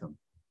keep them.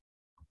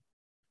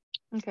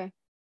 Okay.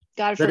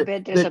 God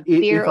forbid there's a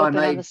beer open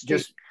on the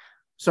street.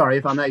 Sorry,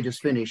 if I may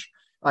just finish.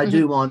 I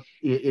do want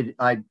it.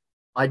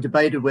 I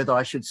debated whether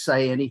I should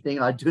say anything.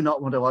 I do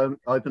not want to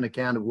open a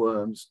can of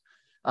worms,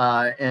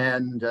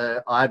 and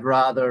I'd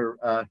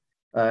rather.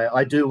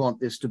 I do want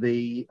this to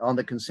be on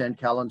the consent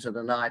calendar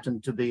tonight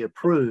and to be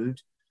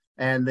approved,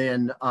 and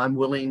then I'm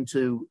willing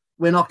to.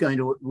 We're not going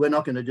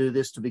to do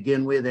this to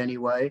begin with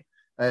anyway.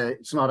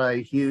 It's not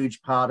a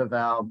huge part of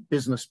our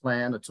business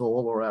plan at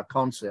all or our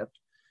concept,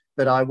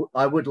 but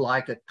I would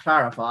like it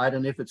clarified.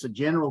 And if it's a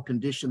general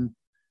condition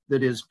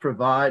that is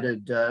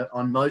provided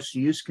on most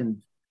use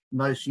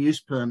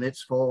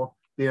permits for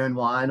beer and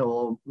wine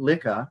or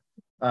liquor,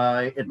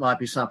 it might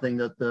be something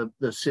that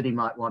the city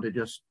might want to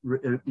just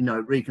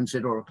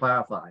reconsider or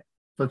clarify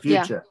for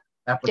future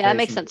applications. Yeah, that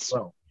makes sense. As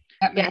well.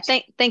 Yeah,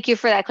 thank you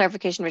for that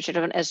clarification, Richard,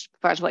 as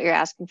far as what you're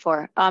asking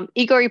for.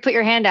 Igor, you put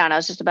your hand down. I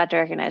was just about to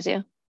recognize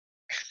you.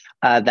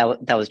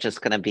 That was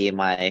just going to be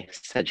my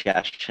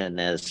suggestion,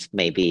 is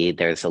maybe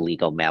there's a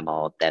legal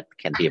memo that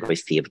can be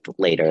received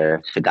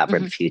later to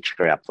govern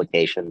future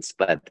applications,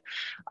 but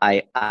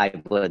I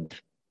would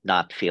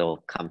not feel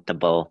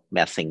comfortable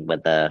messing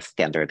with the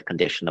standard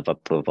condition of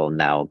approval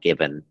now,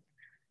 given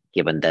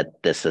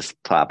that this is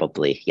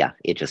probably,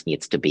 it just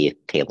needs to be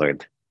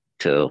tailored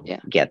to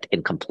get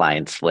in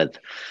compliance with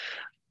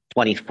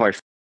 24.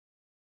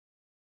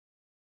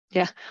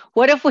 Yeah.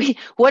 What if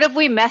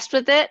we messed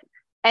with it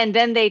and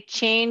then they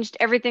changed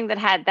everything that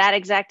had that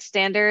exact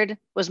standard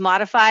was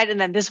modified, and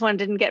then this one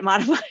didn't get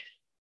modified?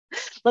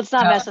 Let's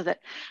not mess with it.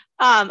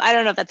 I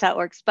don't know if that's how it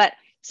works, but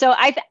so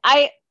I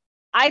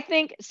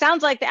think it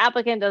sounds like the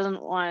applicant doesn't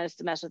want us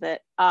to mess with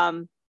it.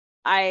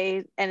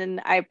 I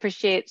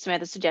appreciate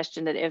Samantha's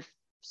suggestion that if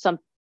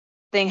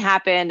something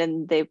happened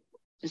and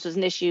this was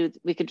an issue,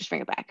 we could just bring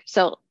it back.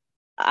 So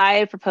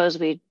I propose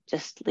we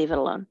just leave it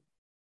alone.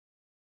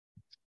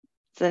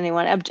 Does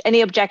anyone any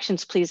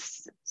objections?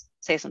 Please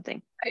say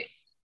something.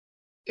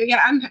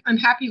 I'm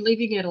happy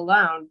leaving it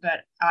alone,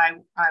 but I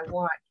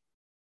want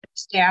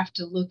staff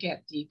to look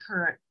at the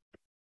current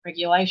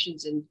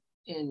regulations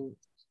and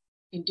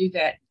do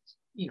that,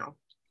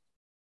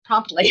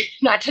 promptly.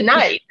 Not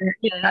tonight,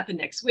 not the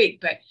next week,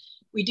 but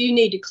we do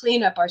need to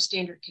clean up our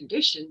standard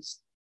conditions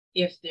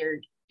if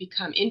they're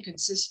become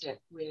inconsistent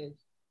with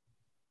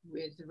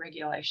the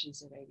regulations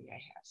that ABA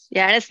has.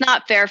 Yeah, and it's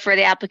not fair for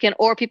the applicant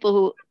or people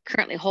who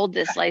currently hold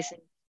this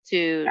license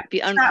to be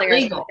unclear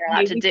as to what they're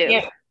allowed to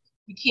do.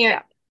 You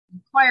can't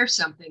require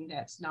something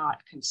that's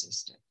not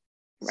consistent.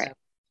 Right.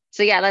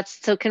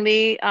 So can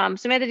we,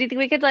 Samantha, do you think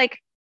we could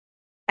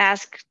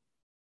ask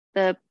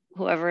the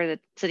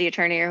city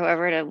attorney or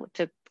whoever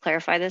to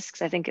clarify this?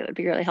 Because I think it would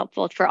be really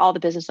helpful for all the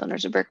business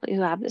owners of Berkeley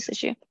who have this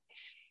issue,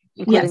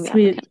 including the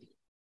applicant.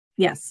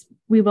 Yes,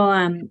 we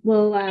will.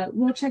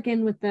 We'll check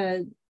in with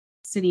the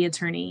city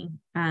attorney,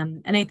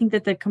 and I think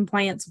that the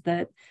compliance with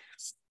the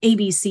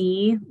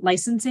ABC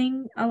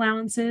licensing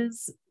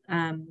allowances,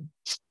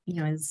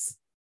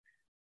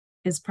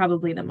 is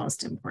probably the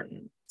most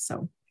important.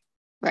 So,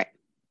 right.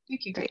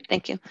 Thank you. Great,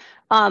 thank you.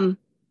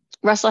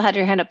 Russell had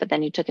your hand up, but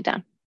then you took it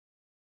down.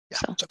 Yeah,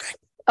 so. It's okay.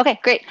 Okay,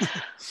 great.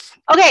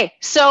 Okay,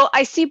 so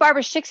I see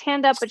Barbara Schick's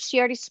hand up, but she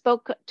already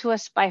spoke to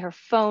us by her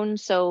phone.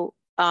 So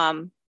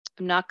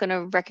I'm not going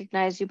to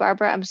recognize you,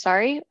 Barbara. I'm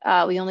sorry.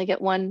 We only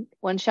get one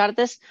shot at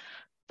this,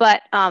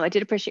 but I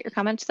did appreciate your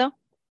comments though.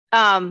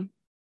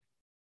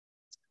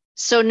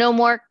 So no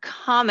more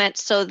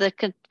comments. So the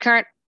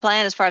current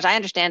plan, as far as I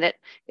understand it,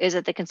 is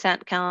that the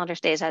consent calendar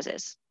stays as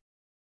is,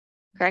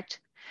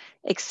 correct?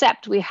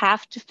 Except we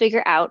have to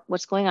figure out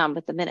what's going on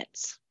with the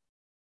minutes.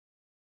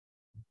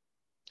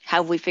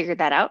 Have we figured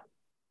that out?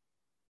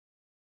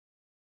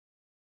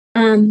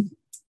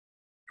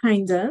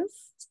 Kind of.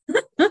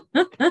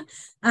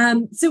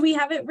 So we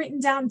have it written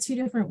down two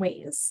different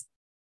ways.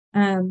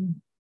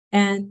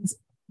 And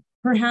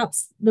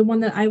perhaps the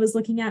one that I was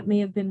looking at may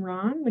have been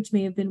wrong, which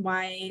may have been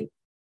why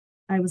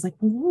I was like,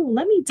 oh,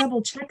 let me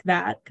double check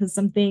that because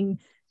something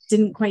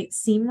didn't quite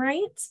seem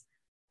right.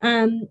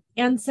 And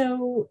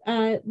so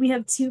we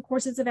have two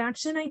courses of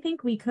action. I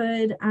think we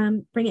could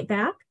bring it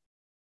back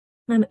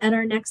at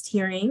our next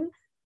hearing,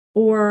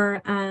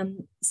 or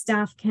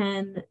staff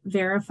can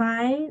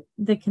verify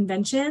the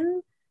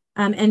convention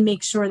and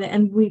make sure that,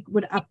 and we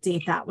would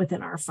update that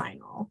within our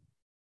final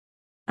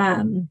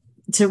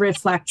to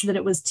reflect that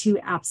it was 2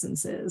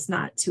 absences,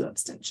 not 2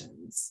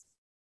 abstentions.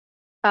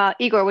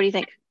 Igor, what do you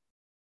think?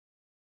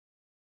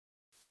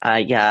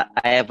 Yeah,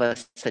 I have a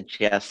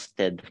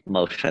suggested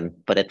motion,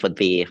 but it would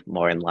be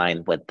more in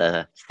line with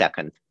the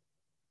second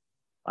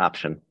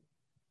option.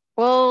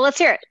 Well, let's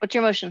hear it. What's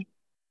your motion?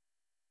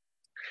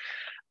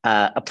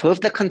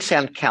 Approve the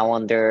consent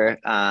calendar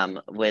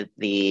with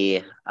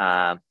the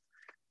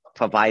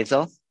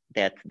proviso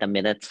that the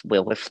minutes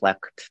will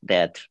reflect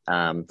that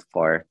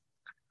for,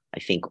 I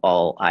think,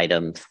 all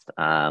items,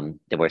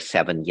 there were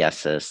 7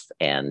 yeses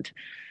and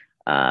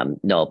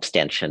no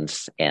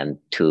abstentions and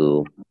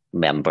 2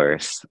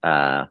 members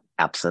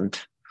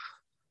absent.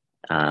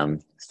 So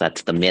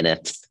that's the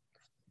minutes.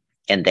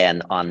 And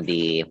then on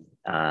the,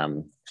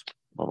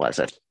 what was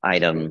it?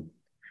 Item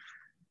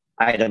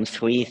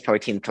 3,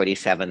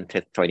 1337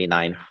 to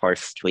 39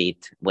 Horse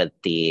Street with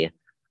the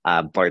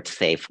bird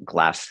safe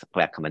glass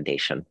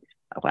recommendation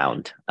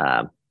around,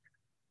 I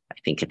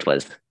think it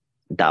was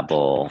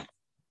double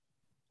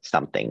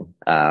something.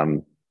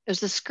 It was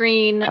the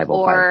screen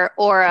or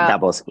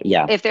doubles,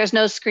 yeah. If there's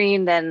no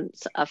screen, then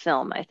a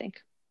film, I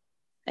think.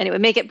 Anyway,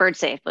 make it bird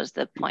safe was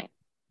the point.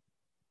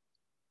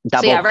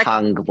 Double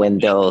hung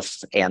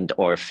windows and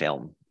or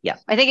film. Yeah.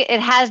 I think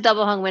it has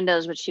double hung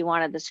windows, but she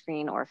wanted the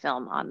screen or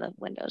film on the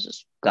windows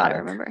is what I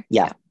remember.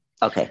 Yeah.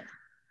 Okay.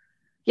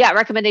 Yeah,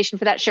 recommendation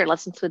for that. Sure,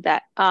 let's include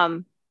that.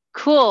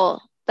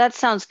 Cool. That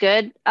sounds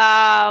good.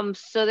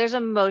 So there's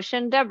a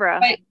motion.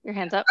 Deborah, your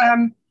hand's up.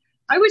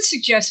 I would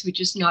suggest we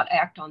just not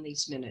act on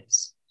these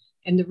minutes.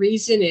 And the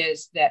reason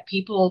is that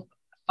people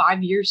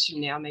 5 years from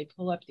now may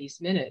pull up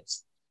these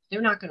minutes.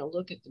 They're not going to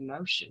look at the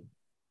motion.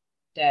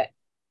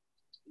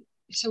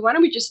 So why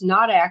don't we just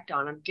not act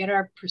on them, get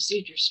our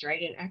procedure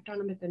straight, and act on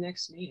them at the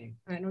next meeting?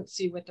 I don't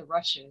see what the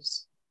rush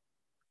is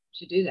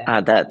to do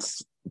that.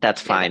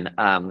 That's fine.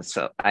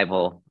 So I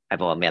will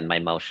amend my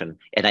motion.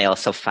 And I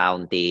also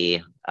found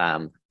the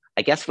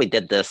I guess we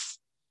did this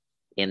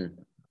in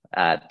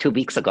 2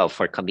 weeks ago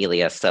for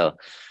Camellia. So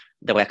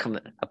the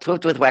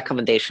approved with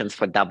recommendations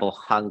for double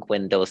hung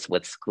windows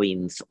with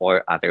screens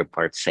or other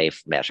bird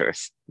safe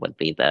measures would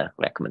be the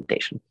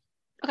recommendation.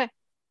 Okay,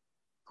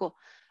 cool.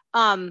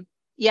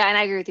 Yeah, and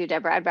I agree with you,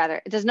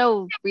 Deborah. There's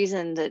no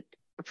reason to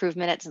approve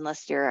minutes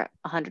unless you're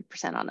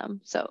 100% on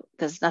them. So,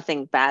 because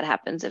nothing bad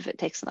happens if it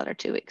takes another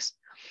 2 weeks.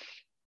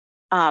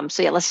 So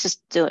yeah, let's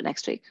just do it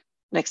next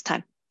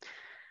time,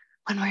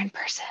 when we're in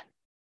person.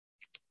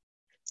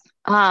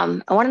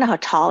 I want to know how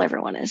tall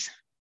everyone is.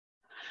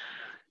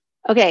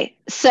 Okay,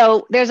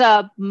 so there's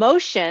a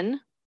motion.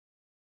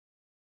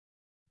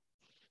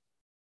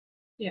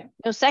 Yeah.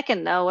 No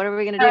second though. What are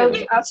we gonna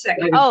do? I'll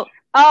second. Oh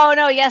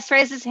no, yes,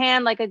 raise his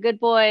hand like a good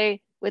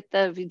boy with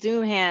the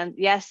Zoom hand.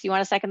 Yes, you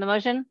want to second the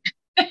motion?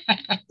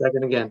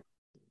 Second again.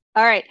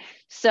 All right,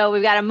 so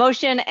we've got a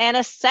motion and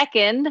a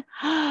second.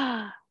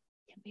 Can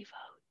we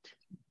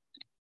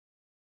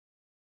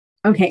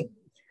vote? Okay.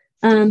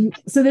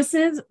 So this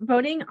is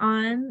voting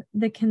on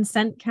the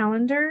consent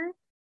calendar.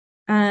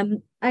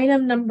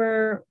 Item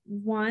number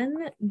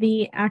 1,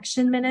 the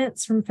action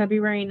minutes from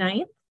February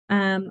 9th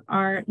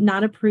are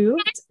not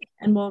approved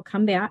and will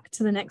come back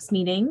to the next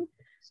meeting.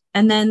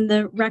 And then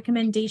the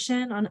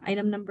recommendation on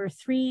item number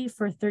 3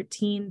 for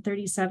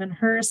 1337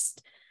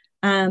 Hearst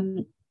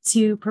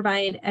to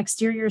provide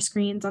exterior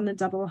screens on the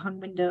double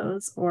hung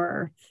windows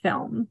or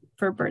film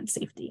for bird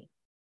safety.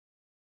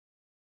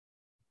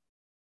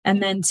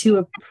 And then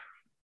to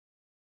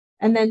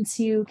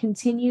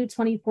continue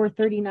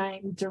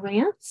 2439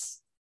 Durant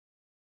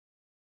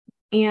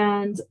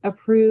and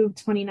approve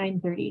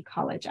 2930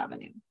 College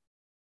Avenue.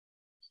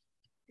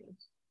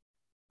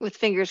 With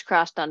fingers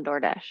crossed on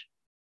DoorDash.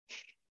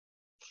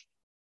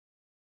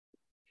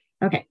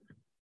 Okay.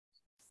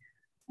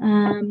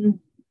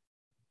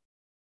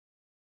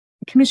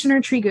 Commissioner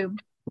Trigu.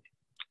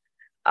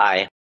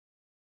 Aye.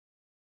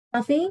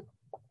 Duffy?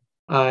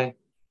 Aye.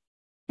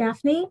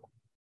 Gaffney?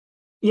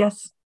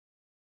 Yes.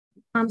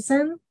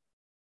 Thompson?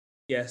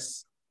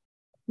 Yes.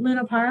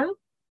 Lunapara?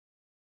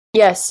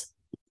 Yes.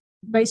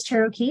 Vice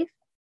Chair O'Keefe?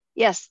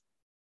 Yes.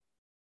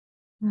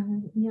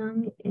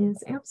 Young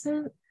is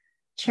absent.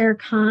 Chair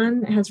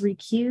Khan has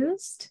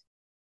recused.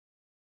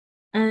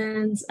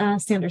 And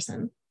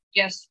Sanderson?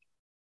 Yes.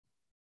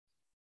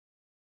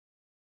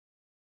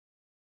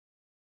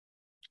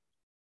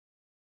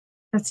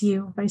 That's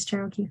you, Vice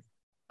Chair O'Keefe.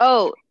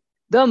 Oh,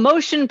 the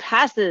motion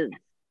passes.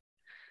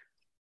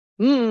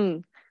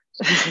 College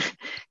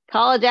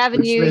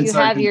Avenue, you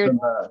have your...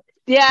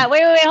 Yeah,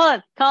 wait, hold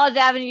on. College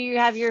Avenue, you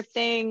have your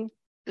thing.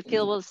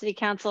 Appealable to City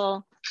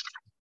Council.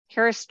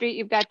 Harris Street,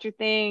 you've got your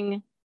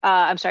thing.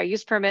 I'm sorry,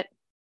 use permit.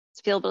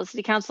 It's appealable to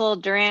City Council.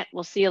 Durant,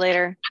 we'll see you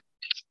later.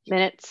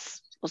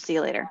 Minutes, we'll see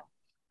you later.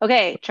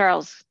 Okay,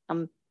 Charles.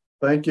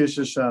 Thank you,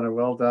 Shoshana.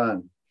 Well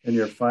done. And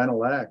your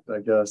final act, I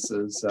guess,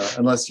 is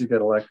unless you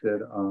get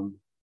elected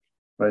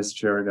vice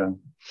chair again.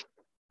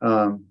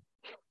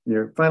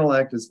 Your final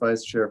act is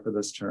vice chair for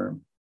this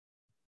term.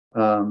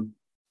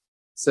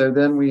 So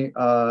then we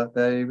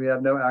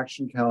have no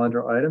action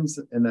calendar items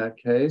in that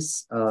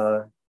case,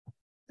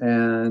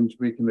 and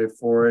we can move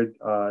forward.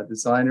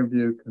 Design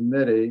Review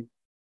Committee.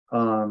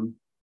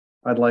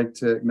 I'd like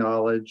to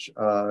acknowledge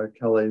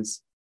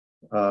Kelly's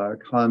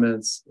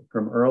comments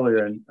from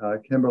earlier, and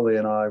Kimberly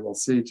and I will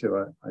see to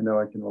it. I know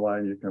I can rely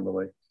on you,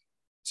 Kimberly,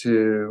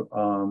 to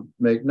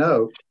make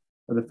note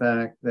of the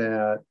fact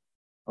that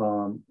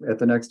at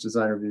the next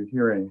design review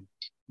hearing,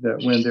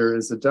 that when there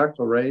is a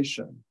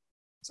declaration,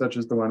 such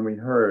as the one we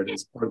heard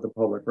as part of the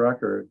public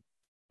record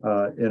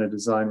in a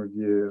design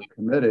review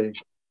committee,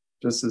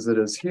 just as it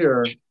is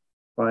here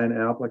by an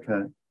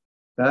applicant,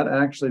 that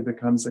actually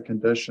becomes a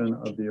condition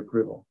of the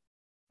approval.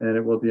 And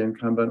it will be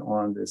incumbent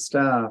on the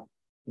staff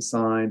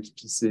assigned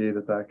to see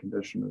that that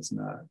condition is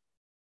met.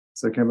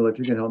 So Kimberly, if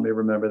you can help me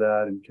remember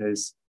that in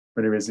case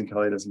for any reason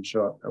Kelly doesn't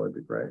show up, that would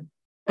be great.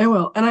 I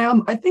will. And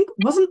I think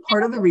wasn't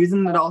part of the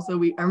reason that also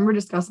I remember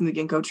discussing the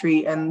ginkgo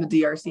tree and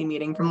the DRC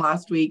meeting from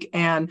last week.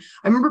 And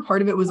I remember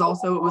part of it was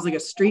also, it was like a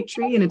street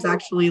tree, and it's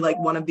actually like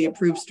one of the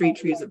approved street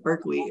trees at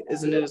Berkeley,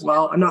 isn't it as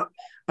well?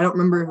 I don't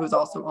remember if it was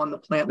also on the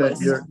plant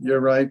list.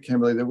 You're right,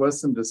 Kimberly. There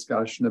was some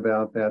discussion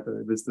about that.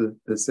 It was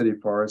the city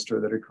forester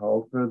that had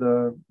called for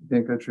the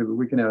ginkgo tree, but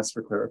we can ask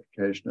for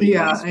clarification.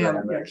 Yeah, I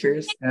am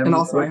curious. And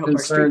also, what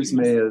concerns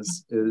me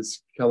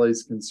is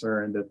Kelly's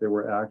concern that there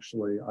were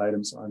actually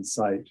items on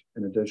site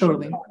in addition that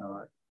were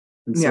not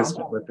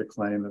consistent with the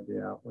claim of the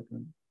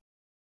applicant.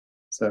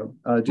 So,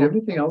 do you have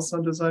anything else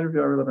on design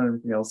review? I really don't have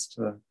anything else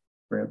to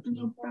bring up.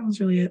 No, that was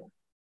really it.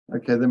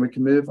 Okay, then we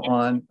can move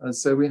on.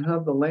 So we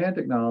have the land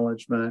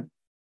acknowledgement,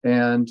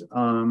 and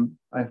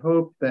I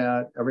hope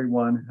that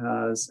everyone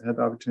has had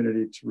the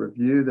opportunity to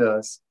review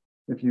this.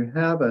 If you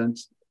haven't,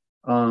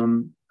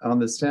 on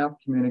the staff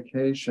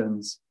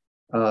communications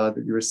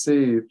that you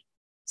received,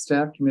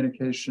 staff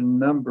communication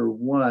number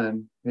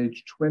 1,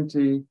 page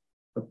 20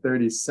 of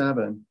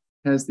 37,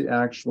 has the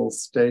actual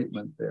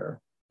statement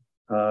there,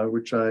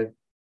 which I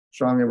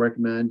strongly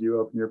recommend you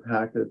open your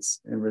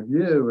packets and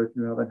review if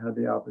you haven't had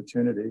the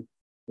opportunity.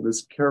 It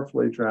was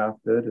carefully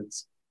drafted.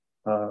 It's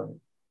a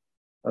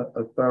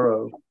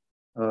thorough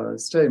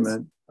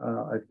statement,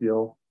 I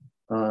feel,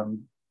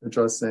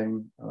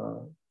 addressing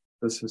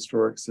this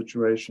historic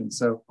situation.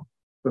 So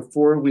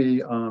before we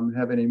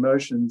have any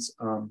motions,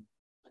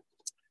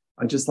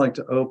 I'd just like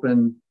to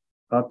open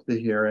up the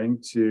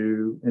hearing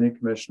to any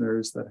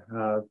commissioners that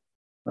have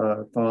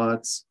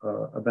thoughts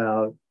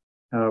about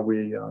how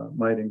we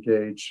might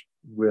engage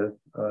with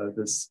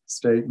this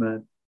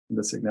statement and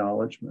this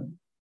acknowledgement.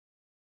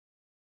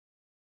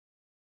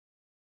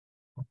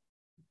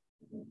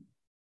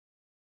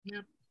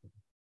 Yep.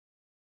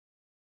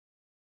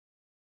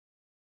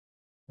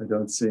 I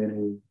don't see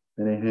any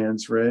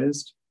hands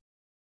raised.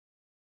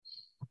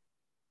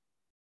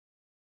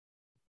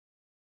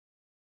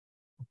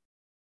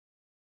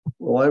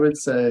 Well, I would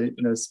say,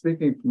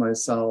 speaking for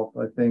myself,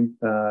 I think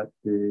that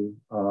the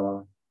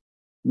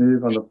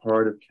move on the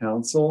part of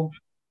council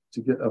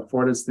to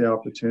afford us the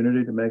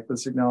opportunity to make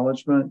this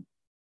acknowledgement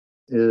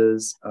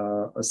is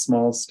a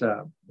small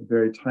step, a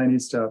very tiny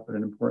step, but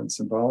an important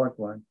symbolic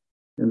one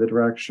in the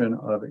direction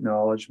of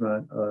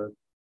acknowledgement of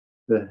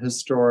the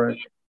historic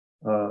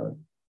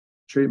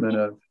treatment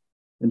of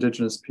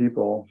Indigenous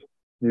people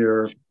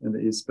here in the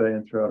East Bay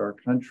and throughout our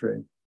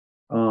country.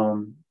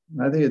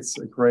 I think it's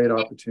a great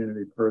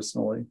opportunity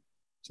personally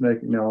to make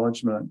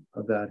acknowledgement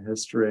of that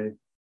history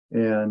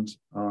and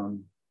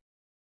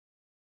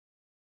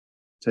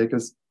take a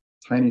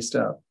tiny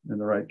step in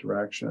the right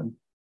direction.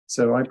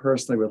 So I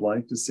personally would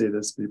like to see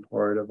this be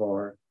part of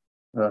our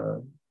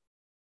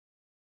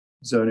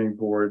zoning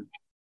board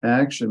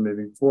action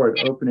moving forward,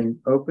 opening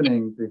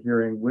the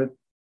hearing with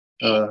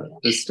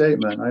this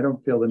statement. I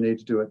don't feel the need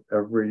to do it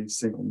every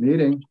single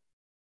meeting,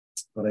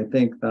 but I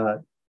think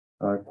that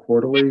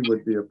quarterly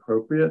would be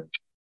appropriate.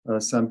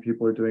 Some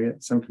people are doing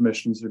it, some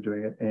commissions are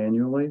doing it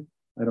annually.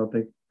 I don't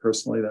think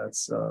personally that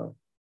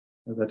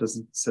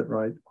doesn't sit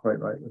quite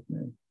right with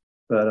me,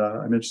 but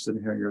I'm interested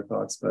in hearing your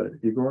thoughts about it.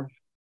 Igor?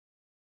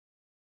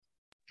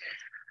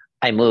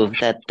 I move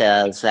that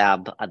the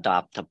ZAB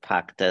adopt a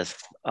practice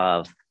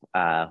of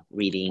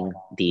reading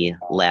the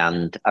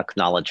land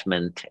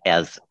acknowledgement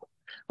as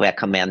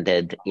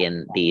recommended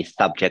in the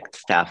subject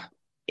staff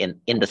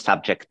in the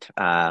subject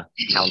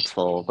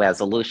council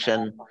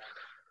resolution.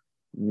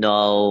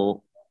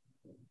 No,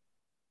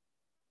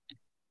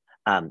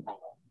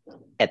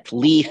 at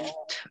least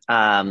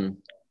on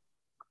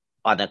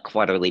a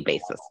quarterly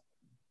basis.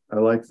 I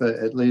like the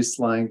at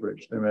least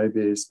language. There may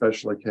be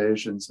special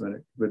occasions when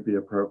it would be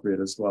appropriate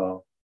as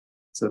well.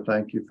 So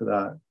thank you for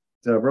that.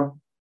 Deborah?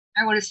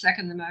 I want to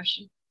second the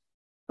motion.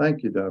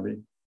 Thank you,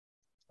 Debbie.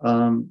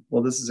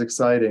 Well, this is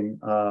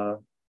exciting.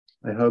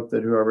 I hope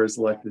that whoever is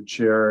elected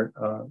chair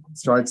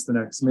starts the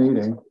next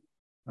meeting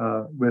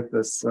with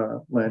this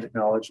land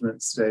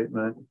acknowledgement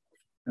statement.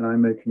 And I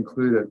may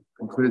conclude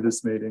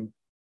this meeting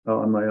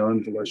on my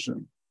own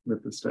volition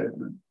with the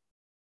statement.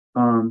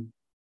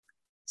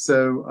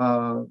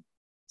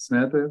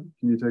 Samantha,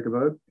 can you take a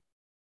vote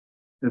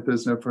if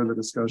there's no further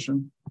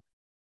discussion?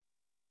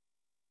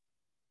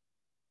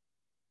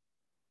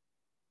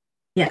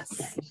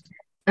 Yes.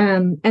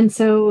 And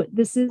so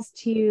this is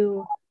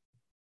to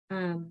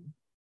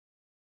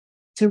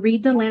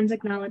read the land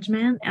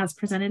acknowledgement as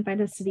presented by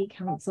the City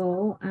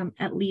Council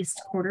at least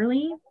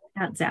quarterly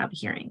at ZAB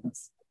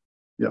hearings.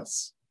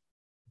 Yes.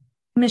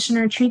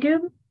 Commissioner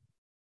Trigub?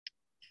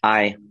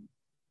 Aye.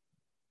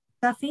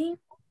 Duffy?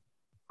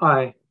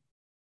 Aye.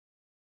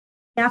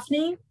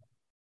 Gaffney?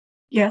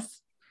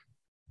 Yes.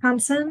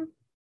 Thompson?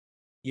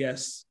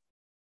 Yes.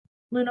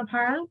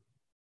 Lunapara?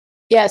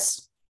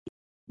 Yes.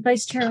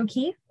 Vice Chair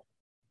O'Keefe?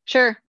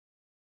 Sure.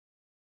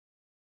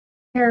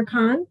 Chair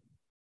Khan?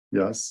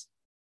 Yes.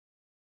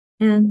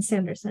 And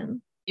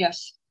Sanderson?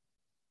 Yes.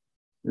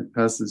 It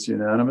passes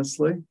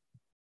unanimously,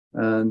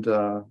 and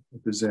I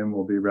presume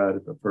will be read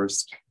at the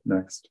first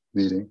next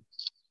meeting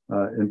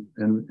when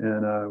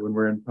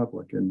we're in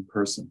public, in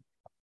person.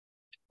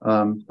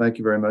 Thank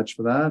you very much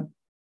for that.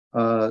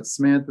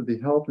 Samantha,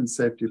 the health and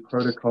safety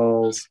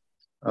protocols,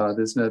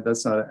 that's not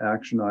an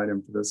action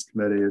item for this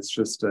committee. It's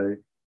just a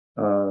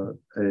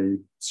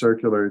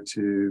circular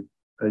to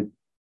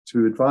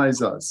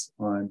advise us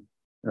on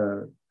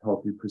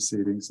healthy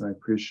proceedings, and I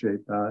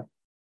appreciate that.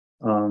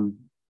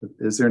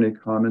 Is there any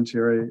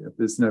commentary? If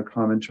there's no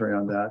commentary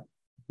on that,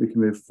 we can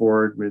move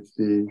forward with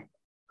the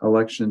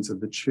elections of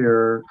the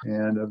chair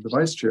and of the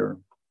vice chair.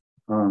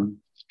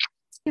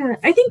 Yeah,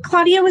 I think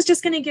Claudia was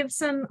just going to give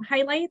some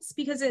highlights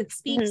because it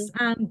speaks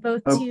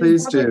both to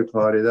please do,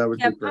 Claudia. That would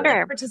be great.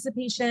 Public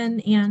participation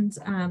and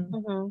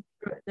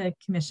the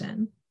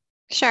commission.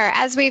 Sure.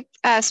 As we've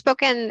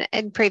spoken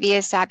in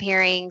previous ZAB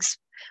hearings,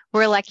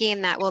 we're lucky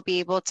in that we'll be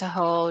able to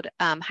hold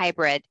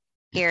hybrid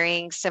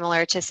hearings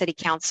similar to City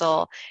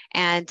Council,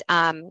 and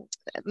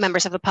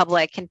members of the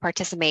public can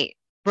participate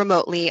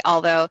remotely,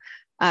 although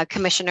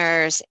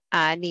commissioners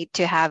need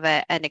to have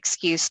an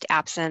excused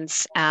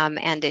absence,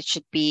 and it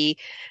should be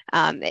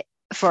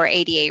for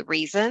ADA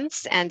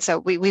reasons. And so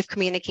we've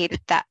communicated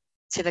that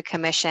to the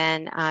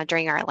commission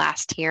during our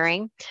last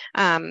hearing.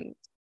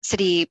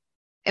 City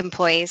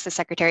employees, the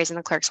secretaries and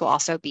the clerks will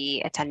also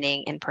be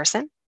attending in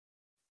person.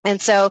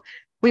 And so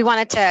we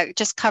wanted to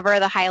just cover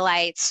the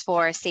highlights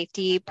for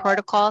safety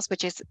protocols,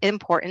 which is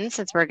important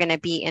since we're going to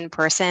be in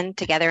person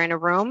together in a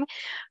room.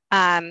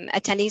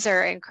 Attendees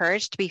are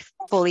encouraged to be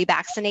fully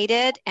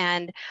vaccinated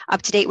and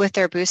up to date with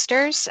their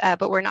boosters,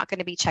 but we're not going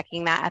to be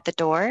checking that at the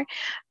door.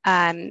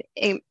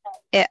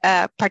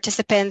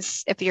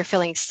 Participants, if you're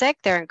feeling sick,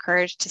 they're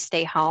encouraged to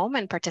stay home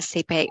and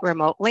participate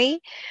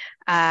remotely.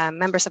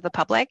 Members of the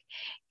public,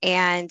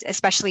 and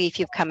especially if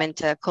you've come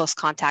into close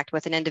contact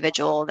with an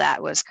individual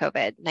that was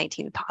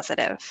COVID-19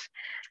 positive.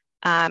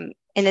 In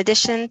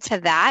addition to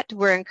that,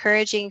 we're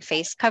encouraging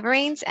face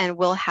coverings, and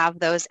we'll have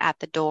those at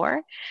the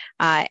door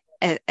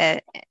in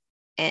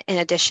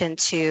addition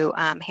to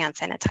hand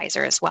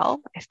sanitizer as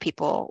well, if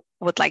people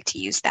would like to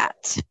use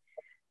that.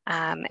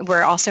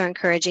 We're also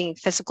encouraging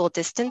physical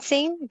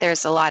distancing.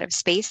 There's a lot of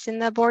space in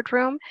the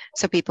boardroom,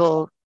 so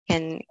people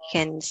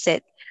can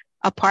sit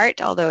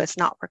apart, although it's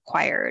not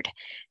required.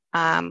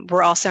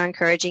 We're also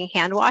encouraging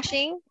hand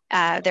washing.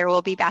 There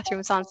will be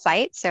bathrooms on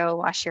site, so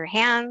wash your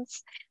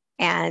hands,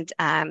 and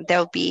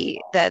there'll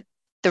be the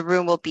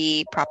room will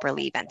be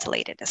properly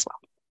ventilated as well.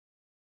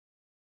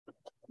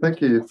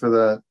 Thank you for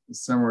that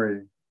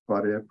summary,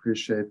 Claudia. I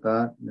appreciate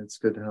that. And it's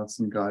good to have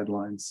some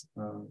guidelines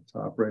to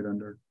operate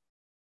under.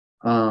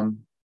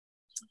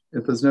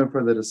 If there's no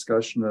further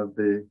discussion of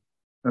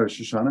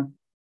Shoshana?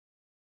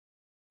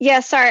 Yeah,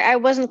 sorry, I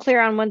wasn't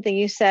clear on one thing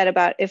you said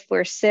about if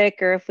we're sick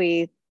or if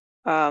we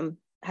had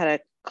a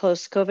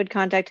close COVID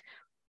contact.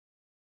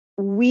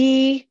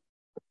 We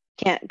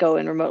can't go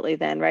in remotely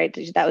then, right?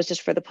 That was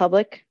just for the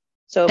public?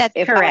 So That's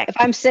correct. If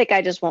I'm sick,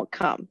 I just won't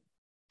come.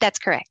 That's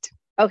correct.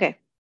 Okay.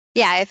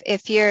 Yeah,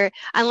 if you're,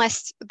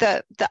 unless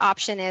the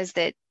option is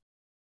that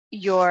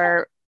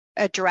your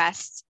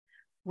address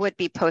would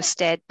be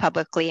posted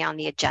publicly on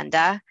the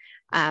agenda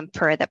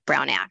per the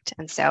Brown Act.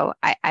 And so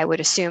I would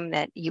assume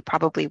that you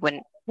probably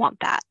wouldn't want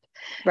that.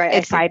 Right.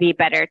 It'd probably be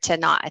better to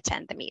not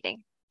attend the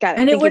meeting. Got it.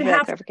 And Thank it would you for that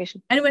have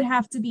clarification. and it would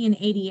have to be an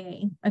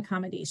ADA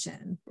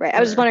accommodation. Right. I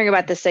was just wondering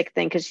about the sick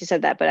thing because she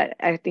said that, but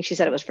I think she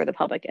said it was for the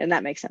public, and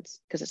that makes sense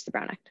because it's the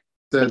Brown Act.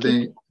 So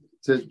to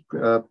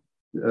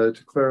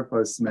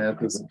clarify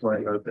Samantha's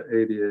point about the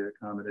ADA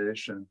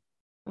accommodation,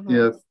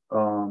 if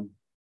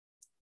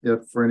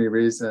for any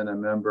reason a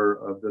member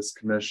of this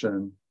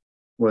commission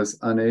was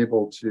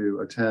unable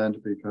to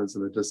attend because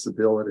of a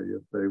disability,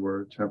 if they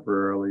were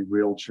temporarily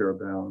wheelchair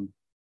bound,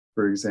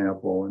 for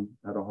example, and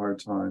had a hard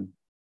time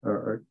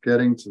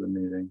getting to the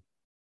meeting,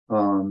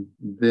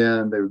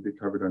 then they would be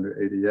covered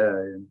under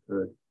ADA and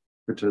could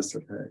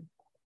participate.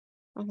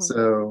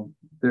 So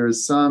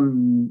there's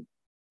some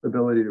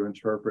ability to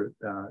interpret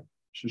that,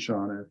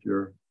 Shoshana, if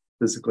you're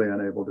physically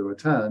unable to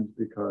attend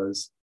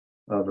because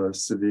of a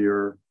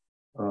severe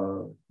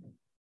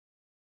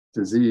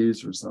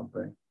disease or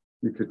something,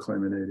 you could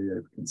claim an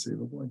ADA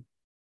conceivably.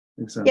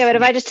 Yeah, but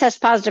if I just test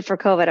positive for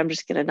COVID, I'm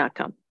just going to not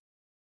come.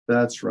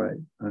 That's right.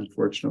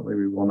 Unfortunately,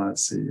 we will not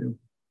see you.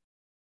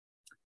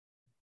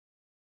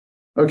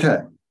 Okay,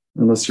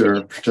 unless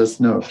you're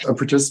just a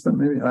participant,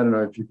 maybe. I don't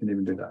know if you can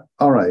even do that.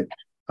 All right,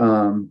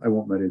 I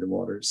won't muddy the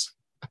waters.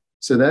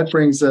 So that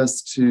brings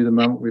us to the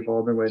moment we've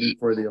all been waiting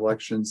for, the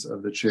elections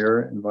of the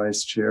chair and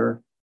vice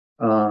chair.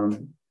 I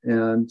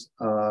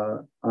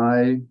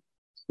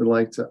would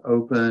like to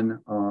open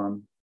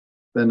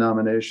the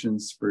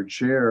nominations for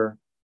chair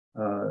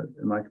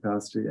in my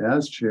capacity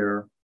as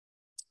chair.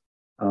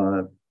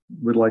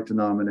 Would like to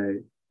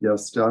nominate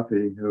Yes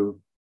Duffy, who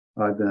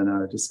I've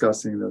been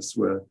discussing this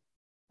with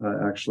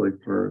actually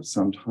for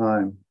some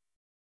time.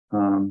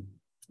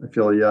 I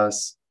feel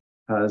Yes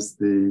has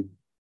the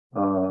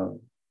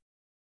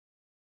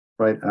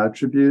right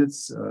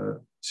attributes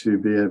to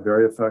be a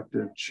very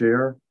effective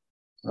chair.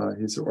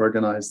 He's an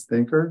organized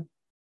thinker.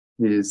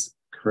 He's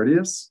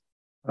courteous,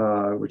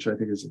 which I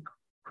think is a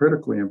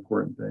critically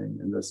important thing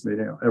in this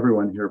meeting.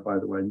 Everyone here, by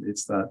the way,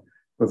 meets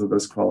both of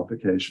those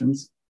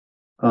qualifications.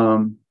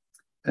 And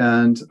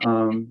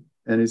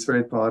he's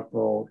very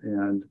thoughtful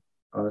and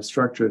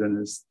structured in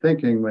his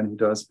thinking when he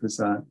does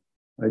present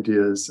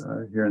ideas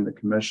here in the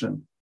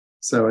commission.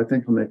 So I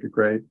think he'll make a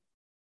great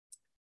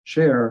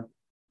chair,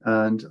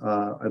 and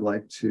I'd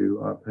like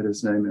to put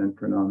his name in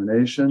for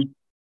nomination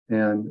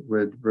and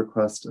would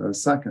request a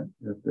second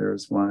if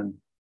there's one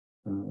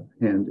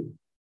handy.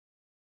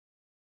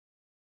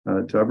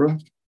 Deborah?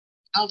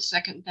 I'll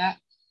second that.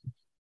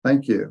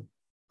 Thank you.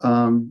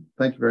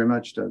 Thank you very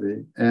much,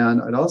 Debbie.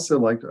 And I'd also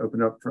like to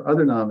open up for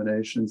other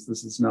nominations.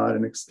 This is not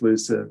an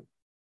exclusive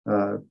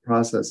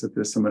process. If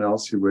there's someone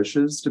else who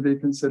wishes to be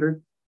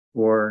considered,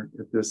 or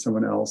if there's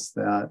someone else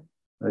that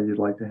you'd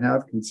like to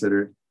have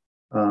considered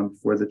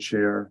for the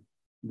chair,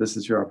 this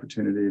is your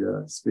opportunity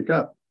to speak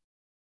up,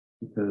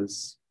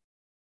 because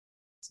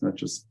it's not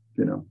just,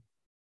 the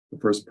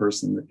first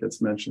person that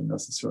gets mentioned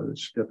necessarily that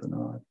should get the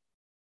nod.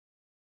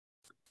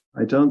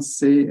 I don't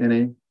see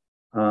any.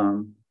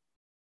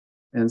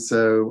 And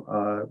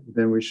so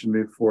then we should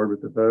move forward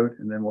with the vote,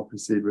 and then we'll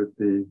proceed with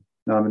the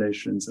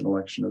nominations and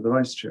election of the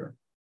vice chair.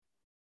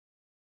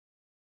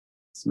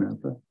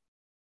 Samantha?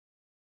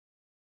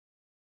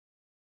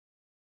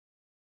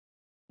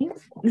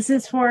 This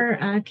is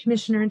for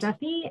Commissioner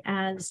Duffy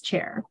as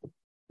chair.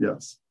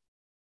 Yes.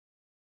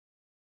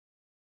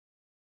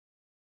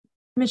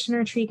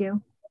 Commissioner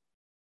Trigu?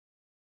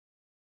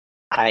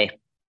 Aye.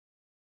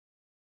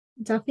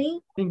 Duffy?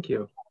 Thank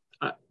you.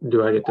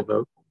 Do I get to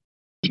vote?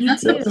 You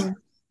too. Yes.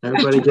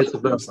 Everybody gets to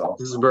vote.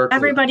 This is Berkeley.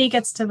 Everybody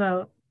gets to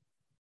vote.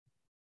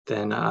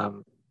 Then,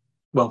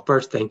 well,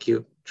 first, thank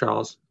you,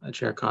 Charles,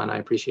 Chair Khan. I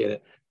appreciate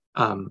it.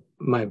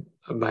 My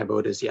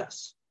vote is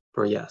yes,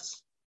 for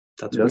yes.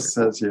 That's yes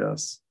weird. Says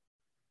yes.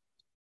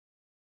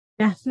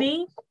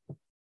 Daphne?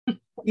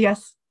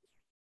 Yes.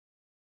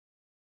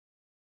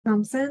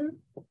 Thompson?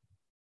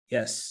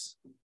 Yes.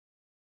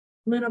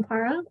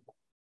 Lunapara?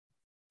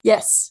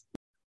 Yes.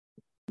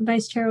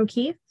 Vice Chair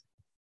O'Keefe?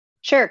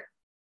 Sure.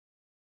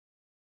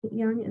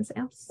 Young is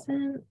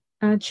absent.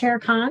 Chair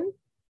Khan?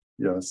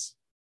 Yes.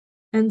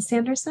 And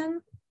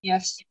Sanderson?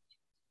 Yes.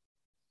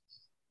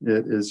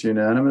 It is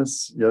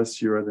unanimous. Yes,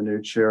 you are the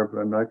new chair, but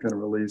I'm not going to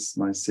release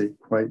my seat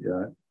quite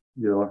yet.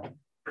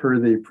 Per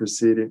the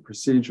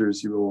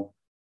procedures, you will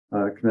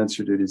commence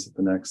your duties at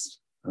the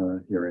next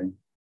hearing.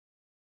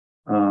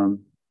 And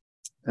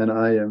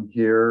I am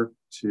here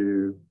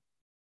to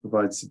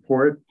provide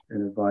support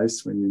and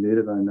advice when you need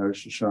it. I know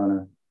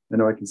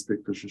I can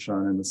speak for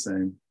Shoshana in the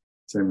same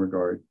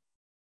regard.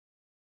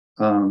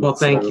 Well,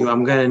 thank you.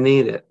 I'm going to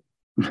need it.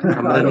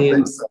 I'm going to need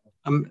it. So.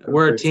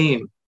 We're a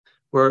team.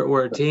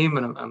 We're a team,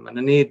 and I'm going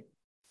to need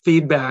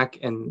feedback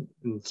and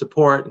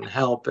support and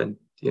help. And,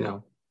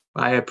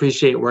 I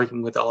appreciate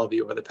working with all of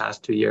you over the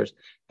past 2 years.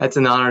 It's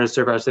an honor to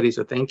serve our city.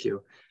 So thank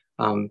you.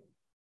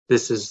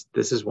 This is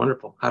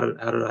wonderful. How did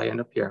I end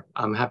up here?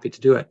 I'm happy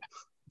to do it.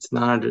 It's an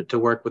honor to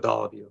work with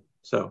all of you.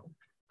 So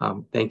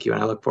thank you.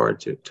 And I look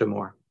forward to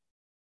more.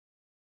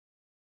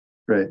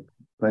 Great.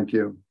 Thank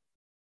you.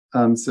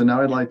 So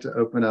now I'd like to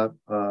open up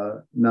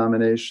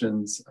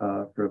nominations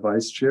for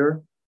vice chair.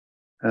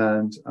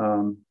 And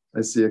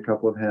I see a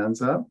couple of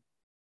hands up.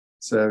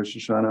 So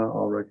Shoshana,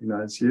 I'll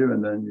recognize you,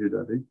 and then you,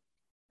 Debbie.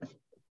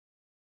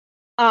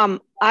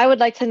 I would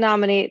like to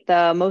nominate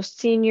the most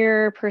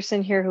senior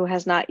person here who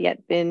has not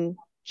yet been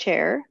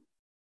chair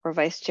or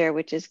vice chair,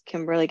 which is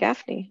Kimberly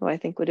Gaffney, who I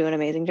think would do an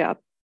amazing job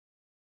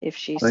if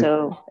she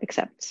so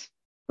accepts.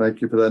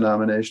 Thank you for that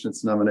nomination.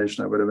 It's a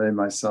nomination I would have made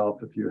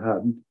myself if you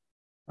hadn't.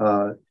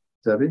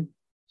 Debbie?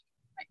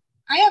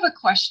 I have a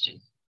question.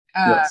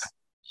 Yes.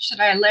 Should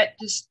I let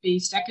this be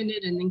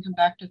seconded and then come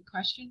back to the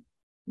question?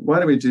 Why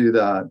don't we do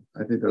that?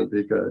 I think that would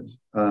be good.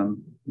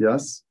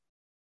 Yes?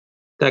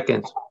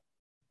 Second.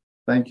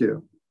 Thank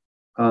you.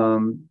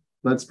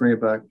 Let's bring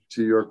it back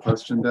to your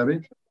question,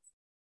 Debbie.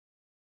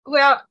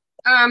 Well,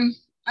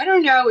 I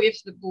don't know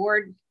if the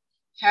board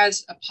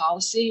has a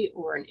policy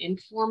or an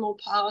informal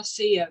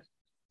policy of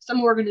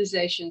some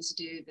organizations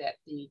do that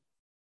the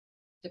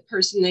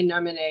person they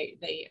nominate,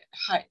 they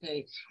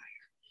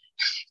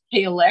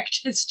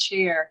elect as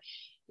chair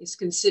is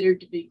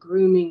considered to be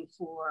grooming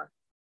for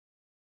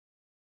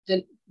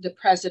the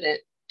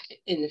president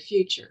in the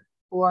future,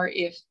 or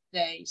if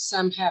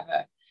some have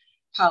a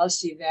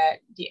policy that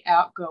the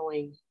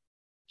outgoing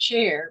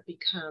chair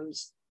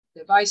becomes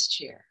the vice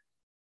chair.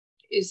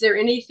 Is there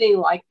anything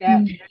like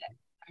that that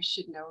I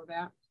should know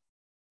about?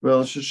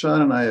 Well,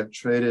 Shoshana and I have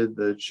traded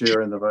the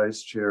chair and the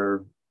vice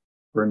chair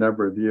for a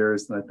number of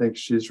years, and I think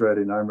she's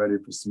ready and I'm ready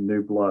for some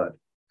new blood.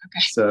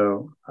 Okay.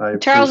 So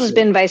Charles has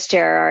been vice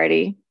chair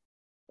already.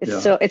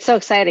 It's so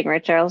exciting,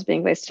 right? Charles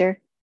being vice chair.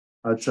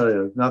 I'll tell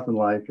you, nothing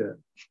like it.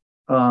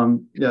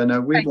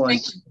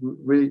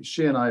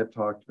 She and I have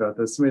talked about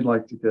this. We'd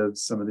like to give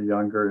some of the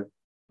younger,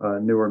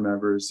 newer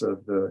members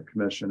of the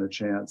commission a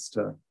chance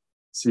to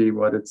see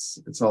what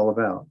it's all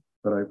about.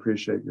 But I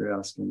appreciate you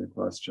asking the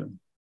question.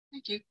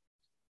 Thank you.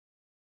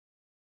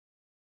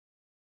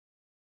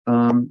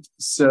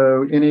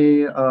 So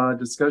any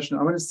discussion?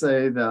 I want to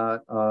say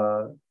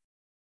that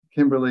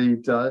Kimberly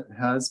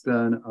has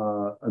been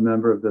a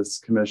member of this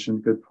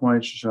commission. Good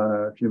point,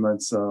 Shoshana, a few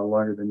months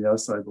longer than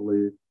yes, I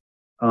believe.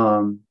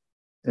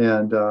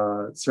 And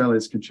certainly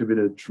has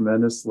contributed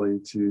tremendously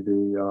to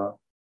the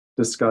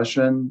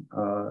discussion.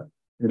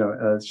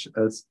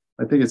 As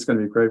I think it's going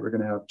to be great. We're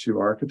going to have two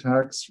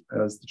architects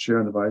as the chair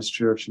and the vice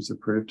chair if she's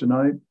approved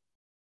tonight,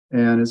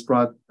 and has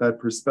brought that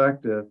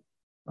perspective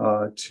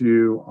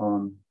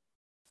to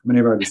many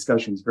of our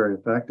discussions very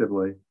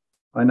effectively.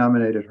 I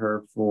nominated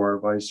her for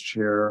vice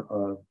chair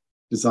of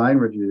design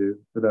review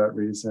for that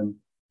reason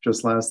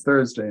just last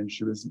Thursday, and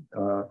she was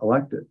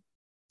elected.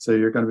 So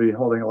you're going to be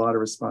holding a lot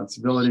of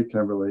responsibility,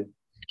 Kimberly,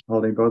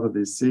 holding both of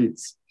these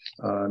seats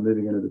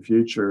moving into the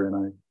future. And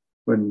I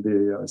wouldn't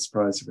be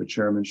surprised if a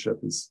chairmanship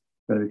is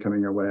going to be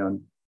coming your way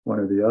on one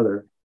or the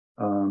other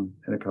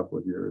in a couple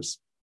of years.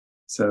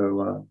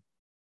 So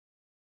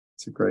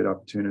it's a great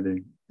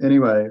opportunity.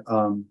 Anyway,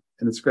 and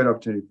it's a great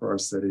opportunity for our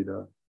city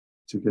to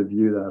give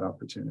you that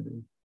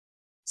opportunity.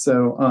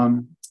 So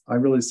I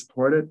really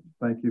support it.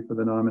 Thank you for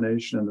the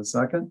nomination and the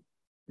second.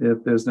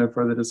 If there's no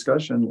further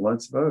discussion,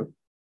 let's vote.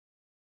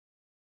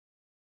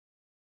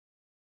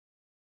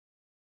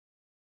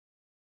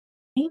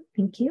 Okay,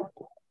 thank you.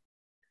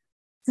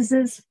 This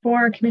is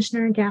for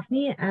Commissioner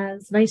Gaffney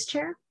as vice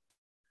chair.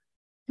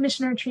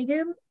 Commissioner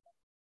Trigub?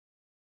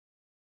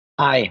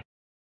 Aye.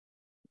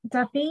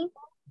 Duffy?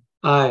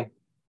 Aye.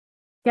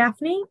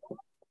 Gaffney?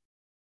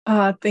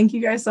 Thank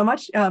you guys so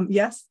much.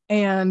 Yes.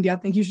 And yeah,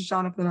 thank you,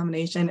 Shoshana, for the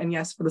nomination. And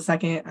yes, for the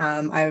second.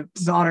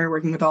 It's an honor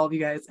working with all of you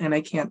guys, and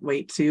I can't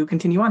wait to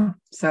continue on.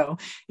 So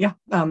yeah,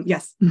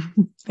 yes.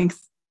 Thanks.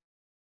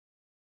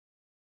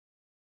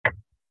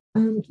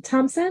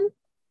 Thompson?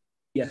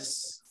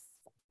 Yes.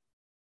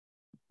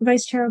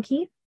 Vice Chair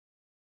O'Keefe?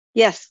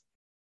 Yes.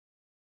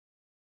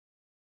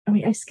 Oh,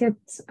 wait, I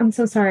skipped. I'm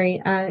so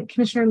sorry.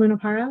 Commissioner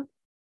Lunapara?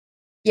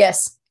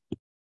 Yes.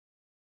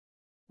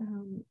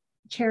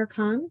 Chair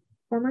Khan?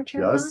 Former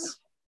Chair Yes.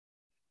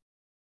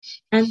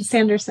 Khan? And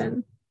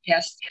Sanderson?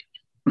 Yes.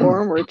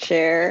 Former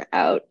chair.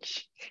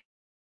 Ouch.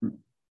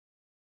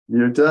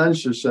 You're done,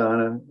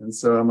 Shoshana, and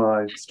so am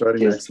I,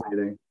 starting next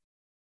meeting.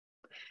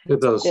 Look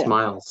at those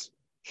smiles.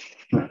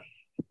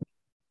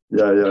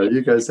 Yeah,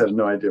 you guys have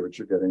no idea what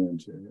you're getting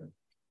into here.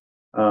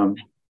 I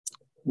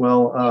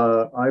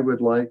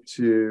would like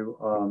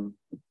to,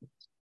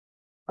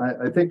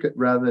 I think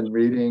rather than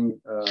reading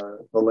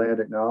the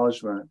land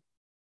acknowledgement,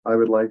 I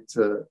would like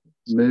to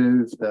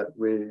move that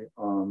we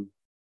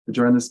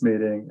adjourn this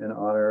meeting in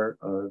honor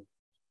of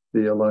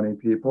the Ohlone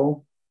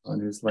people on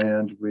whose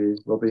land we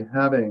will be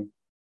having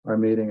our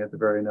meeting at the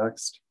very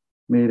next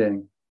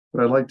meeting.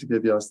 But I'd like to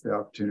give us the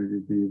opportunity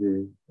to be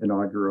the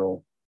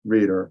inaugural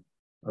reader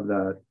of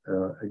that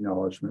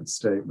acknowledgement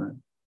statement.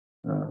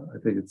 I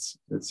think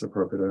it's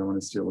appropriate. I don't want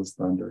to steal his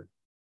thunder.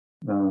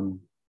 And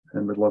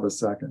would love a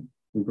second.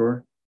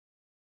 Igor?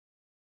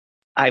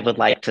 I would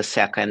like to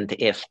second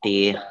if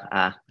the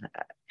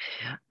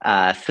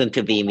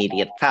soon-to-be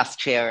immediate past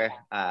chair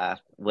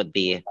would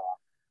be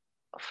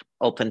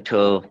open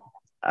to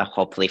a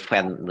hopefully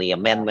friendly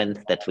amendment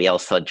that we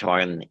also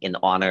join in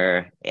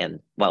honor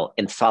and, well,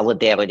 in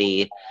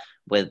solidarity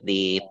with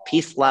the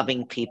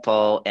peace-loving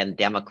people and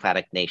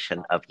democratic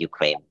nation of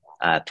Ukraine.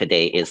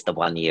 Today is the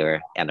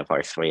 1-year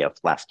anniversary of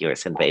last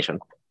year's invasion.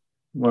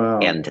 Wow.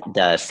 And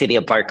the city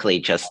of Berkeley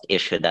just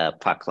issued a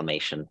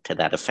proclamation to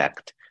that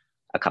effect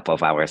a couple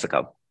of hours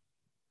ago.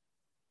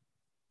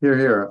 Here,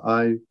 here.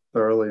 I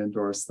thoroughly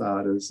endorse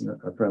that as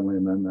a friendly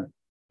amendment.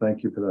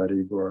 Thank you for that,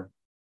 Igor.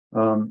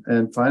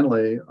 And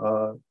finally,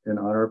 in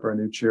honor of our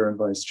new chair and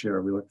vice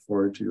chair, we look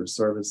forward to your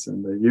service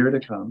in the year to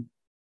come.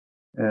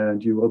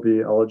 And you will be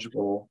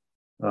eligible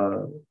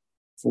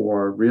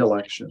for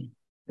re-election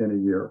in a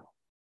year,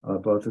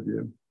 both of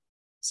you.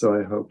 So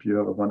I hope you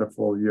have a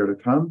wonderful year to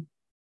come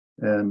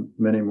and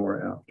many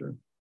more after.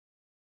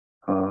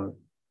 Can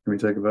we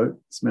take a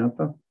vote,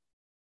 Samantha?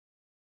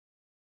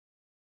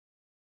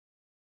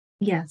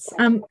 Yes.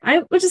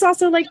 I would just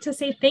also like to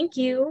say thank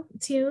you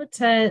to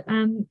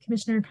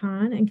Commissioner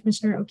Khan and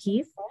Commissioner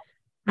O'Keefe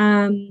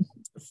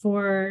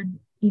for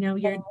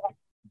your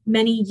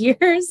many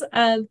years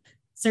of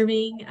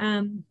serving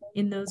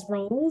in those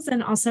roles,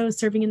 and also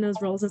serving in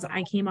those roles as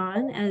I came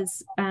on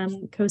as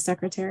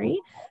co-secretary.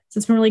 So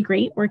it's been really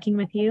great working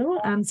with you.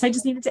 So I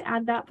just needed to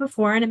add that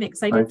before, and I'm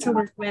excited to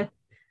work with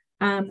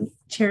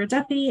Chair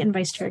Duffy and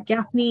Vice Chair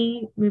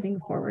Gaffney moving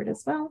forward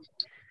as well.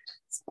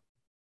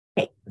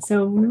 Okay,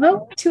 so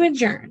vote to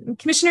adjourn.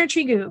 Commissioner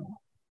Trigub.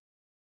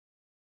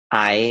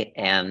 Aye,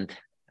 and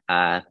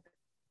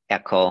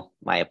echo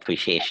my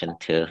appreciation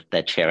to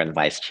the chair and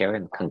vice chair,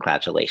 and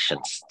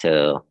congratulations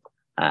to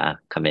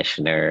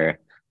Commissioner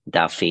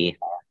Duffy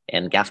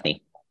and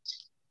Gaffney.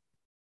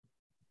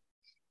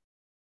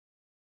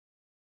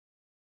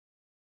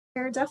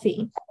 Chair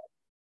Duffy.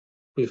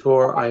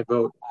 Before I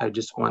vote, I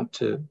just want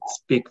to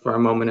speak for a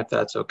moment, if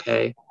that's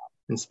okay,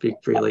 and speak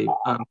freely,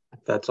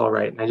 if that's all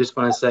right. And I just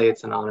want to say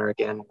it's an honor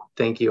again.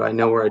 Thank you. I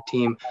know we're a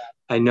team.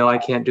 I know I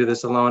can't do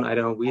this alone.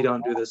 We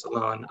don't do this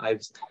alone.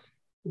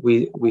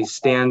 We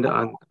stand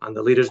on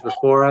the leaders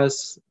before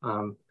us,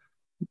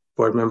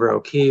 Board Member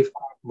O'Keefe,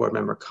 Board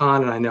Member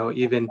Khan, and I know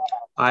even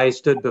I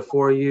stood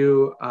before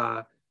you,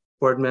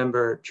 Board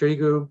Member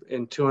Trigub,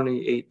 in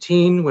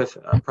 2018 with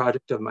a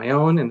project of my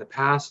own in the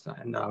past.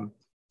 And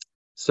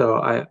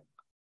so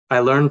I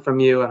learned from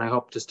you, and I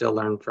hope to still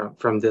learn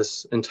from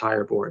this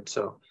entire board.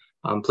 So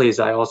please,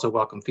 I also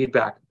welcome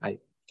feedback. I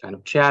kind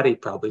of chatty,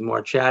 probably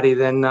more chatty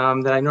than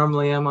I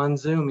normally am on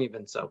Zoom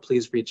even. So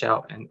please reach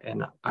out,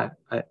 and I'd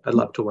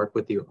love to work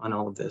with you on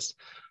all of this.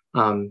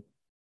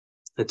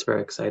 It's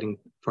very exciting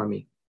for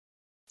me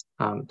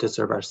to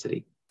serve our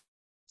city.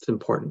 It's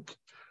important.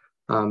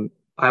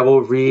 I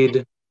will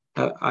read,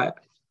 I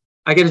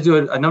get to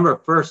do a number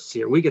of firsts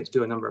here. We get to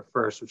do a number of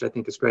firsts, which I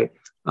think is great.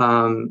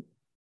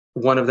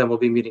 One of them will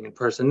be meeting in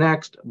person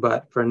next,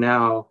 but for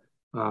now,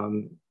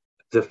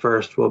 the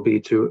first will be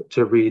to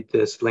read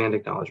this land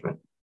acknowledgement.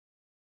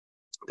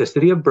 The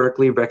city of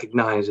Berkeley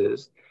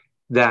recognizes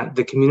that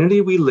the community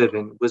we live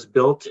in was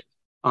built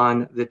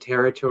on the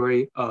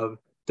territory of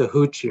the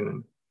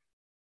Huchun,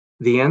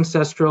 the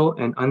ancestral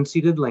and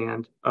unceded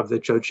land of the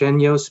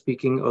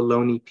Chochenyo-speaking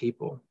Ohlone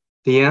people,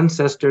 the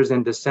ancestors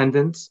and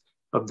descendants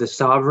of the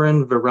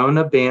sovereign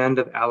Verona Band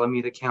of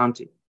Alameda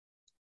County.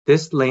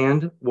 This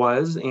land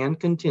was and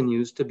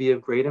continues to be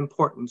of great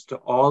importance to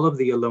all of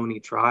the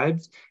Ohlone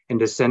tribes and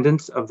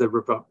descendants of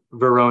the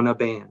Verona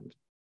Band.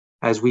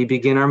 As we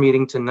begin our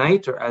meeting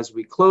tonight, or as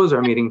we close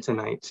our meeting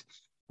tonight,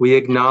 we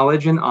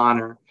acknowledge and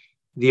honor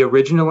the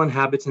original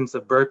inhabitants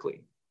of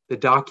Berkeley, the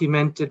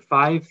documented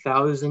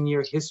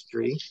 5,000-year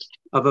history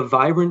of a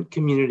vibrant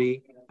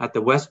community at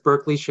the West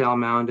Berkeley Shell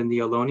Mound and the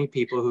Ohlone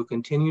people who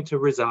continue to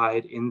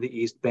reside in the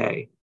East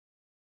Bay.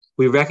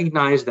 We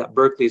recognize that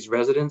Berkeley's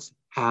residents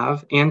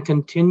have and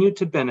continue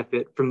to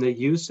benefit from the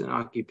use and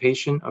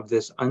occupation of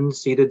this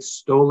unceded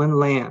stolen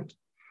land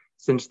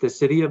since the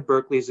city of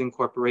Berkeley's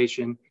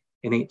incorporation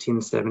in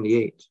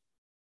 1878.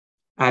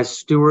 As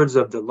stewards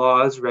of the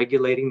laws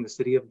regulating the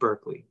city of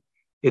Berkeley,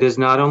 it is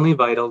not only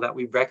vital that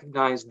we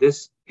recognize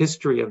this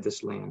history of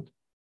this land,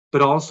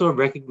 but also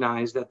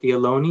recognize that the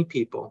Ohlone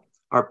people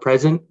are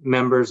present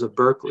members of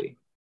Berkeley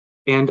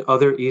and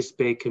other East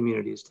Bay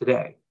communities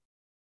today.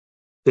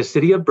 The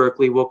city of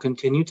Berkeley will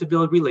continue to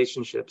build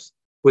relationships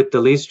with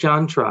the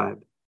Lisjan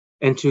tribe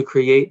and to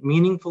create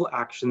meaningful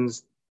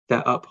actions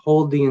that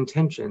uphold the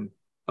intention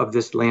of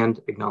this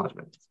land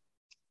acknowledgement.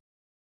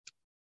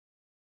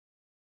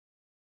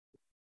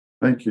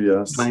 Thank you,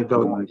 yes. My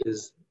vote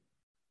is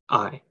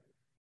aye.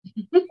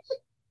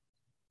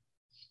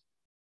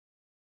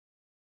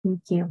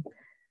 Thank you.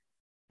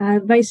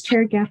 Vice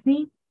Chair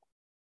Gaffney?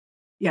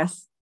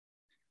 Yes.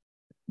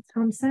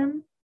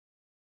 Thompson?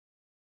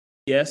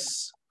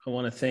 Yes. I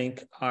want to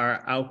thank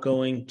our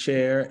outgoing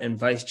chair and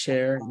vice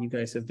chair. You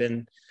guys have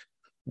been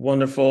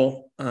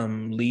wonderful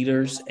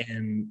leaders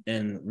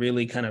and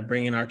really kind of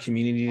bringing our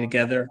community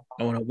together.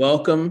 I want to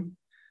welcome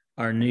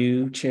our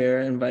new chair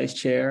and vice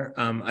chair.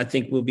 I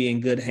think we'll be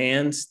in good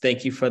hands.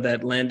 Thank you for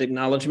that land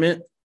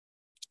acknowledgement.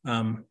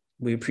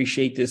 We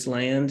appreciate this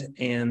land,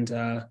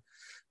 and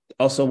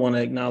also want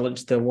to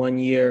acknowledge the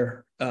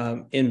 1-year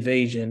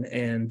invasion.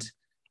 And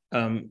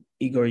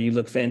Igor, you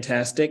look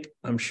fantastic.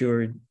 I'm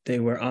sure they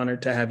were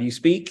honored to have you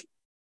speak.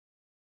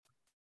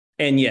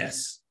 And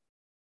yes.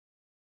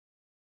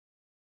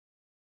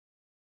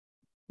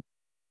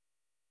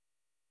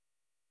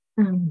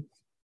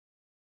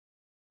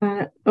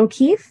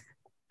 O'Keefe,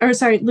 or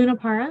sorry,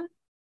 Lunapara.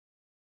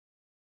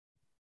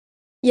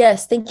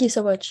 Yes, thank you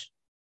so much.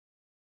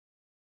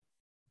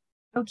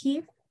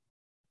 O'Keefe.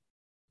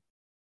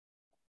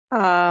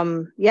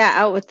 Yeah,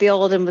 out with the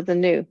old and with the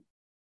new.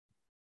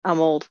 I'm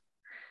old.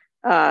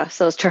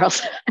 So is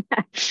Charles.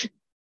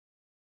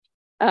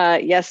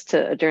 Yes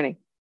to adjourning.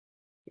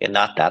 You're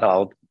not that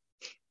old.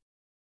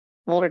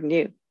 I'm older than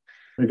you.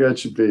 I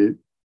got you beat.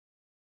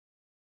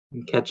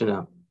 I'm catching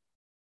up.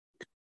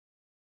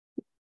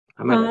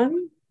 I'm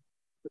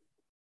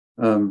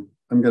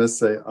going to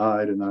say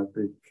aye to not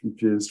be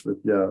confused with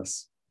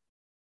yes.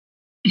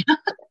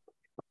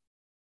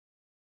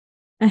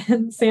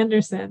 And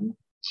Sanderson.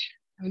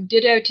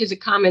 Ditto to the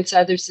comments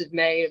others have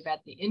made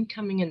about the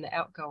incoming and the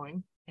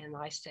outgoing, and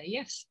I say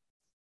yes.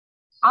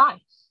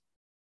 Aye.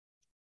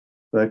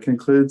 That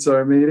concludes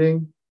our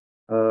meeting,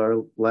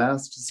 our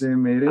last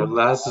Zoom meeting. Our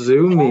last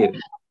Zoom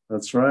meeting.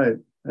 That's right.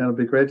 And it'll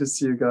be great to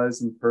see you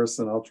guys in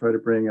person. I'll try to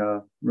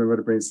remember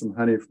to bring some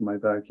honey from my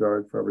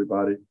backyard for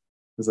everybody,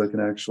 because I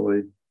can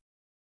actually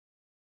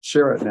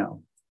share it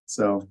now.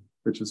 So,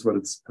 which is what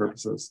its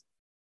purpose is.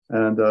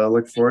 And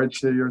look forward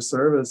to your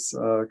service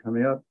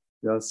coming up.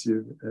 Yes,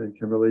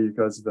 Kimberly, you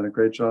guys have done a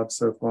great job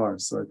so far.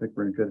 So I think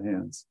we're in good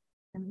hands.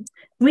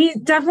 We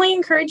definitely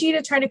encourage you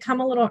to try to come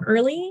a little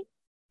early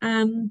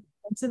to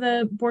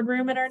the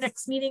boardroom at our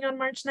next meeting on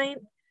March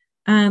 9th,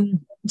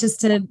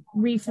 just to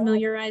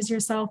refamiliarize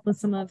yourself with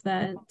some of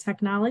the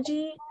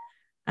technology.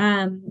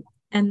 And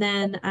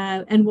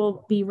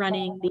we'll be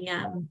running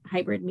the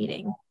hybrid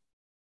meeting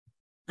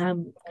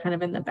kind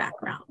of in the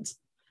background.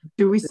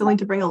 Do we still need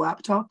to bring a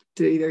laptop?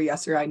 Do either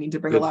yes or I need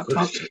to bring a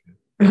laptop?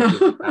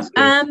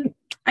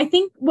 I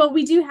think, well,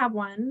 we do have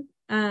one.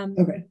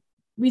 Okay.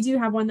 We do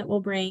have one that we'll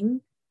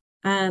bring.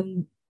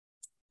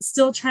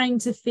 Still trying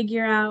to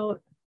figure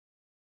out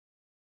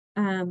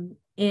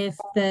if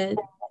the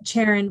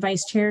chair and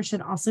vice chair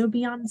should also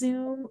be on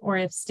Zoom, or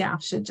if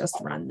staff should just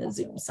run the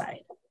Zoom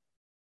side.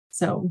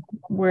 So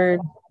we're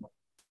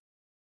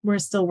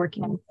still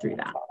working through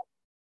that.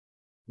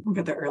 We'll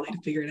get there early to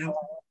figure it out.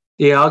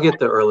 Yeah, I'll get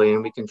there early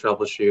and we can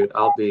troubleshoot.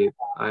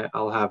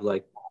 I'll have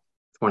like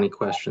 20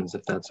 questions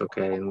if that's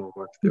okay, and we'll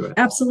work through it.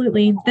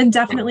 Absolutely. Then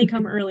definitely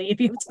come early if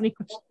you have 20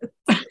 questions,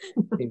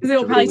 because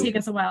it'll probably take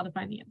us a while to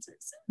find the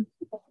answers.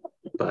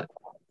 But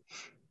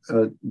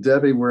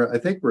Debbie, I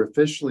think we're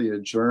officially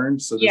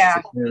adjourned. So this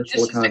is a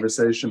full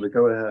conversation, but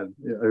go ahead.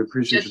 Yeah, I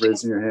appreciate you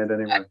raising your hand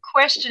anyway. A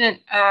question,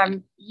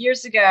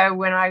 years ago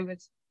when I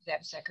was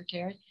ZAB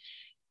secretary,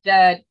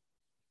 and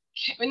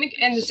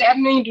the ZAB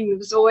meeting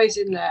was always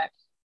in the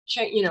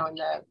in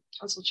the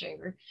council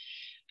chamber.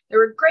 There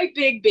were great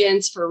big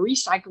bins for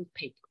recycled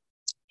paper,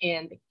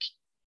 and the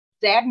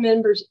ZAB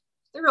members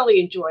thoroughly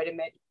enjoyed them.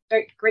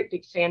 Great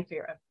big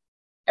fanfare of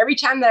every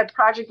time that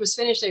project was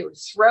finished, they would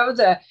throw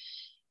the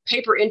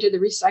paper into the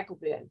recycle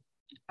bin.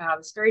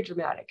 It's very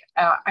dramatic.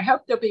 I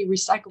hope there'll be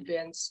recycle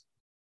bins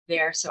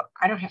there, so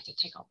I don't have to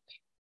take all the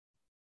paper.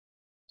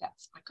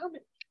 That's my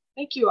comment.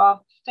 Thank you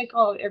all. Thank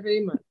all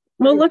every month.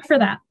 We'll look for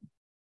that.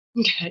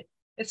 Okay,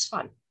 it's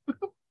fun.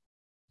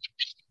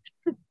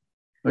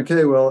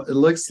 Okay, well, it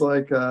looks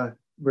like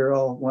we're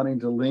all wanting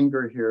to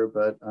linger here,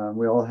 but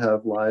we all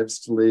have lives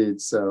to lead.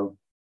 So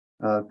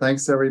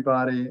thanks,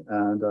 everybody,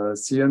 and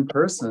see you in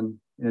person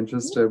in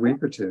just a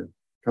week or two,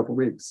 a couple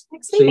weeks.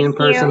 See you in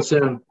person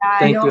soon.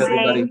 Thank you,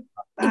 everybody.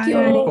 Thank you.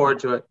 Look forward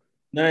to it.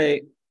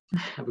 Night.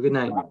 Have a good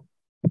night.